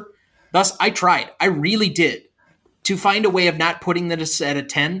nature. Thus, I tried. I really did to find a way of not putting this at a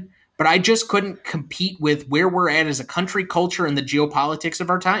 10, but I just couldn't compete with where we're at as a country, culture, and the geopolitics of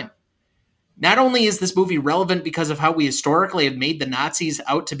our time. Not only is this movie relevant because of how we historically have made the Nazis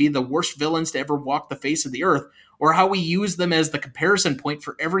out to be the worst villains to ever walk the face of the earth, or how we use them as the comparison point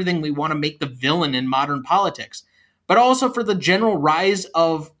for everything we want to make the villain in modern politics, but also for the general rise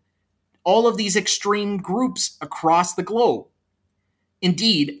of all of these extreme groups across the globe.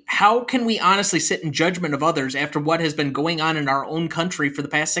 Indeed, how can we honestly sit in judgment of others after what has been going on in our own country for the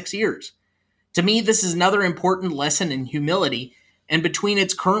past 6 years? To me, this is another important lesson in humility, and between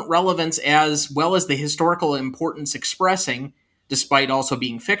its current relevance as well as the historical importance expressing, despite also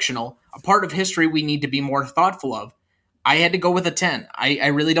being fictional, a part of history we need to be more thoughtful of, I had to go with a 10. I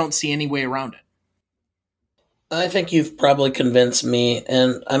really don't see any way around it. I think you've probably convinced me,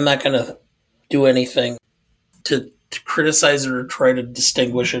 and I'm not going to do anything to criticize it or try to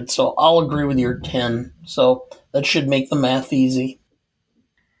distinguish it, so I'll agree with your 10. So that should make the math easy.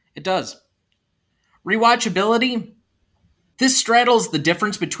 It does. Rewatchability. This straddles the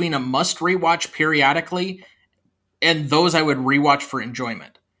difference between a must rewatch periodically and those I would rewatch for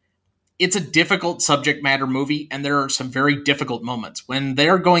enjoyment. It's a difficult subject matter movie, and there are some very difficult moments. When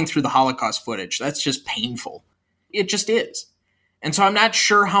they're going through the Holocaust footage, that's just painful. It just is. And so I'm not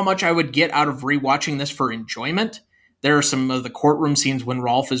sure how much I would get out of rewatching this for enjoyment. There are some of the courtroom scenes when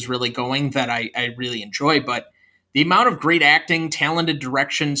Rolf is really going that I really enjoy, but the amount of great acting, talented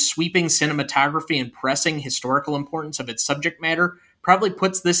direction, sweeping cinematography, and pressing historical importance of its subject matter probably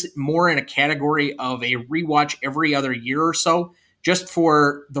puts this more in a category of a rewatch every other year or so, just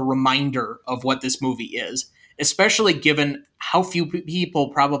for the reminder of what this movie is, especially given how few people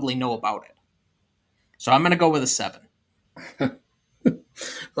probably know about it. So I'm going to go with a 7.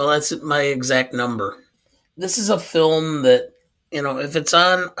 Well, that's my exact number. This is a film that, if it's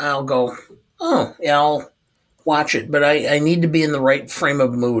on, I'll go, oh, yeah, I'll watch it. But I need to be in the right frame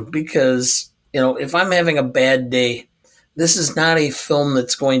of mood because, if I'm having a bad day, this is not a film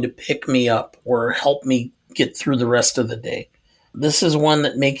that's going to pick me up or help me get through the rest of the day. This is one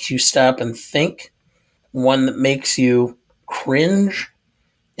that makes you stop and think, one that makes you cringe,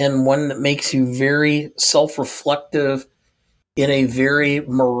 and one that makes you very self-reflective in a very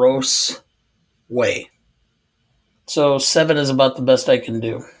morose way. So 7 is about the best I can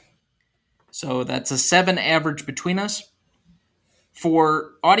do. So that's a 7 average between us.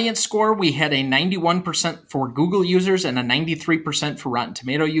 For audience score, we had a 91% for Google users and a 93% for Rotten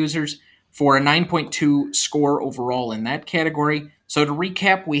Tomato users, for a 9.2 score overall in that category. So to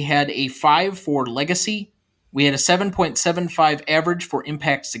recap, we had a 5 for legacy, we had a 7.75 average for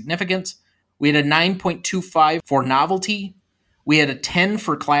impact significance, we had a 9.25 for novelty, we had a 10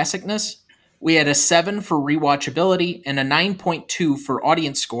 for classicness, we had a 7 for rewatchability, and a 9.2 for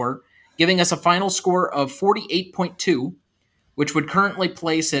audience score, giving us a final score of 48.2, which would currently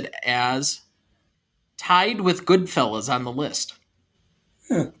place it as tied with Goodfellas on the list.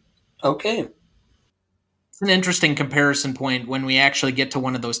 Okay. It's an interesting comparison point when we actually get to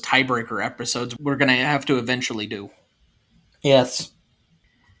one of those tiebreaker episodes we're going to have to eventually do. Yes.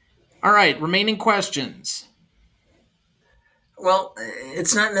 All right, remaining questions. Well,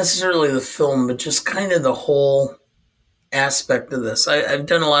 it's not necessarily the film, but just kind of the whole aspect of this. I've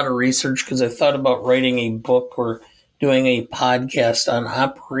done a lot of research because I thought about writing a book or doing a podcast on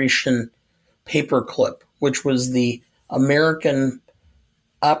Operation Paperclip, which was the American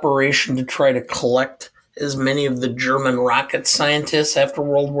operation to try to collect as many of the German rocket scientists after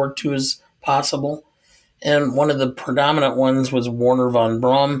World War II as possible. And one of the predominant ones was Werner von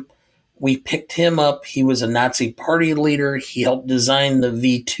Braun. We picked him up. He was a Nazi party leader. He helped design the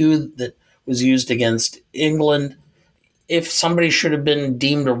V2 that was used against England. If somebody should have been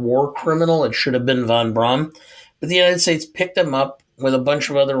deemed a war criminal, it should have been von Braun. But the United States picked him up with a bunch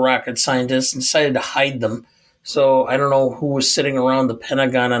of other rocket scientists and decided to hide them. So I don't know who was sitting around the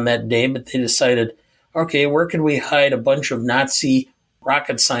Pentagon on that day, but they decided, okay, where could we hide a bunch of Nazi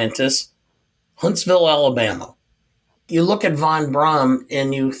rocket scientists? Huntsville, Alabama. You look at von Braun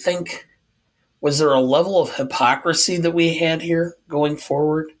and you think, was there a level of hypocrisy that we had here going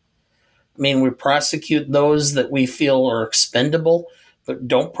forward? I mean, we prosecute those that we feel are expendable, but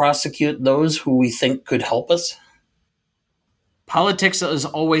don't prosecute those who we think could help us. Politics is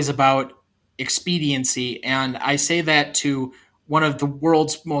always about expediency, and I say that to one of the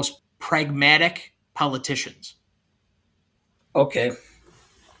world's most pragmatic politicians. Okay.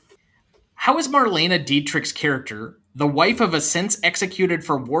 How is Marlene Dietrich's character, the wife of a since executed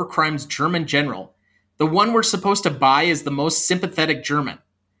for war crimes German general, the one we're supposed to buy as the most sympathetic German?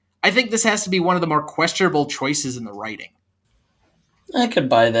 I think this has to be one of the more questionable choices in the writing. I could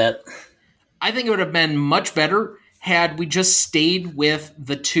buy that. I think it would have been much better had we just stayed with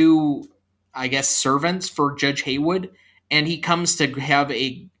the two, I guess, servants for Judge Haywood, and he comes to have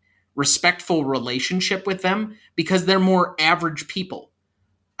a respectful relationship with them because they're more average people.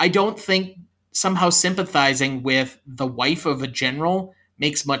 I don't think somehow sympathizing with the wife of a general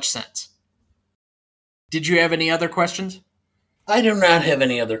makes much sense. Did you have any other questions? I do not have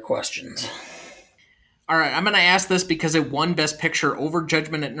any other questions. All right, I'm going to ask this because it won Best Picture over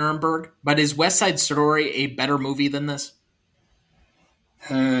Judgment at Nuremberg, but is West Side Story a better movie than this?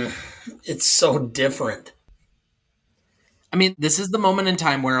 It's so different. I mean, this is the moment in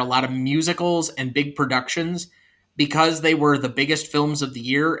time where a lot of musicals and big productions, because they were the biggest films of the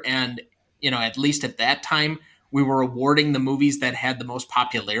year, and, at least at that time, we were awarding the movies that had the most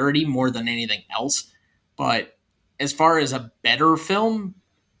popularity more than anything else. But as far as a better film,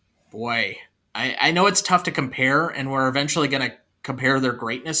 boy, I know it's tough to compare, and we're eventually going to compare their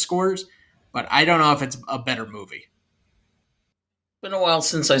greatness scores, but I don't know if it's a better movie. It's been a while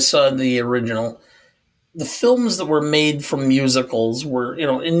since I saw the original. The films that were made from musicals were,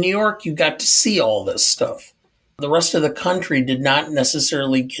 in New York, you got to see all this stuff. The rest of the country did not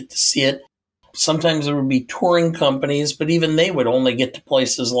necessarily get to see it. Sometimes there would be touring companies, but even they would only get to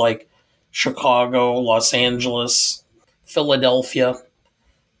places like Chicago, Los Angeles, Philadelphia.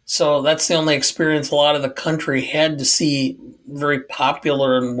 So that's the only experience a lot of the country had to see very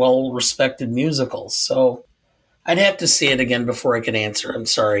popular and well-respected musicals. So I'd have to see it again before I could answer. I'm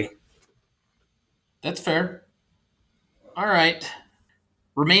sorry. That's fair. All right.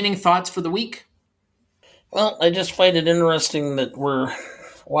 Remaining thoughts for the week? Well, I just find it interesting that we're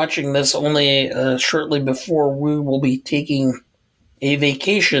watching this only shortly before we will be taking a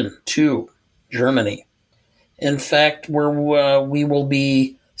vacation to Germany. In fact, where we will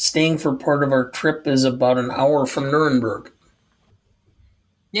be staying for part of our trip is about an hour from Nuremberg.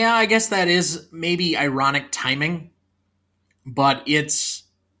 Yeah, I guess that is maybe ironic timing, but it's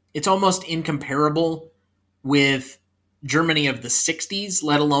almost incomparable with Germany of the 60s,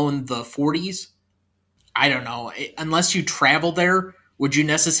 let alone the 40s. I don't know. Unless you travel there, would you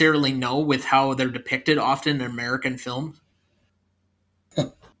necessarily know with how they're depicted often in American films?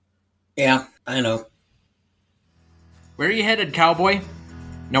 Yeah, I know. Where are you headed, cowboy?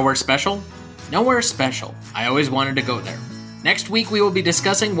 Nowhere special? Nowhere special. I always wanted to go there. Next week, we will be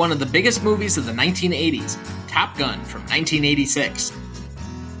discussing one of the biggest movies of the 1980s, Top Gun from 1986.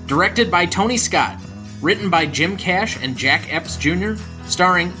 Directed by Tony Scott, written by Jim Cash and Jack Epps Jr.,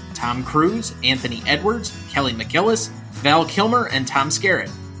 starring Tom Cruise, Anthony Edwards, Kelly McGillis, Val Kilmer, and Tom Skerritt.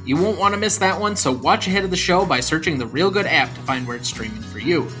 You won't want to miss that one, so watch ahead of the show by searching the Real Good app to find where it's streaming for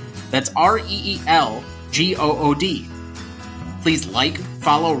you. That's REELGOOD. Please like,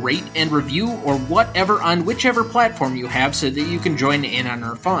 follow, rate, and review, or whatever on whichever platform you have so that you can join in on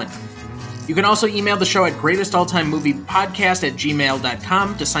our fun. You can also email the show at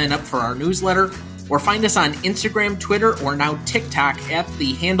greatestaltimemoviepodcast@gmail.com to sign up for our newsletter, or find us on Instagram, Twitter, or now TikTok at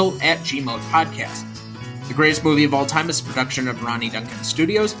the handle @GModePodcast. The Greatest Movie of All Time is a production of Ronnie Duncan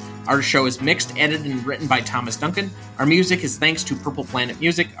Studios. Our show is mixed, edited, and written by Thomas Duncan. Our music is thanks to Purple Planet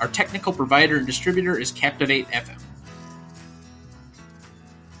Music. Our technical provider and distributor is Captivate FM.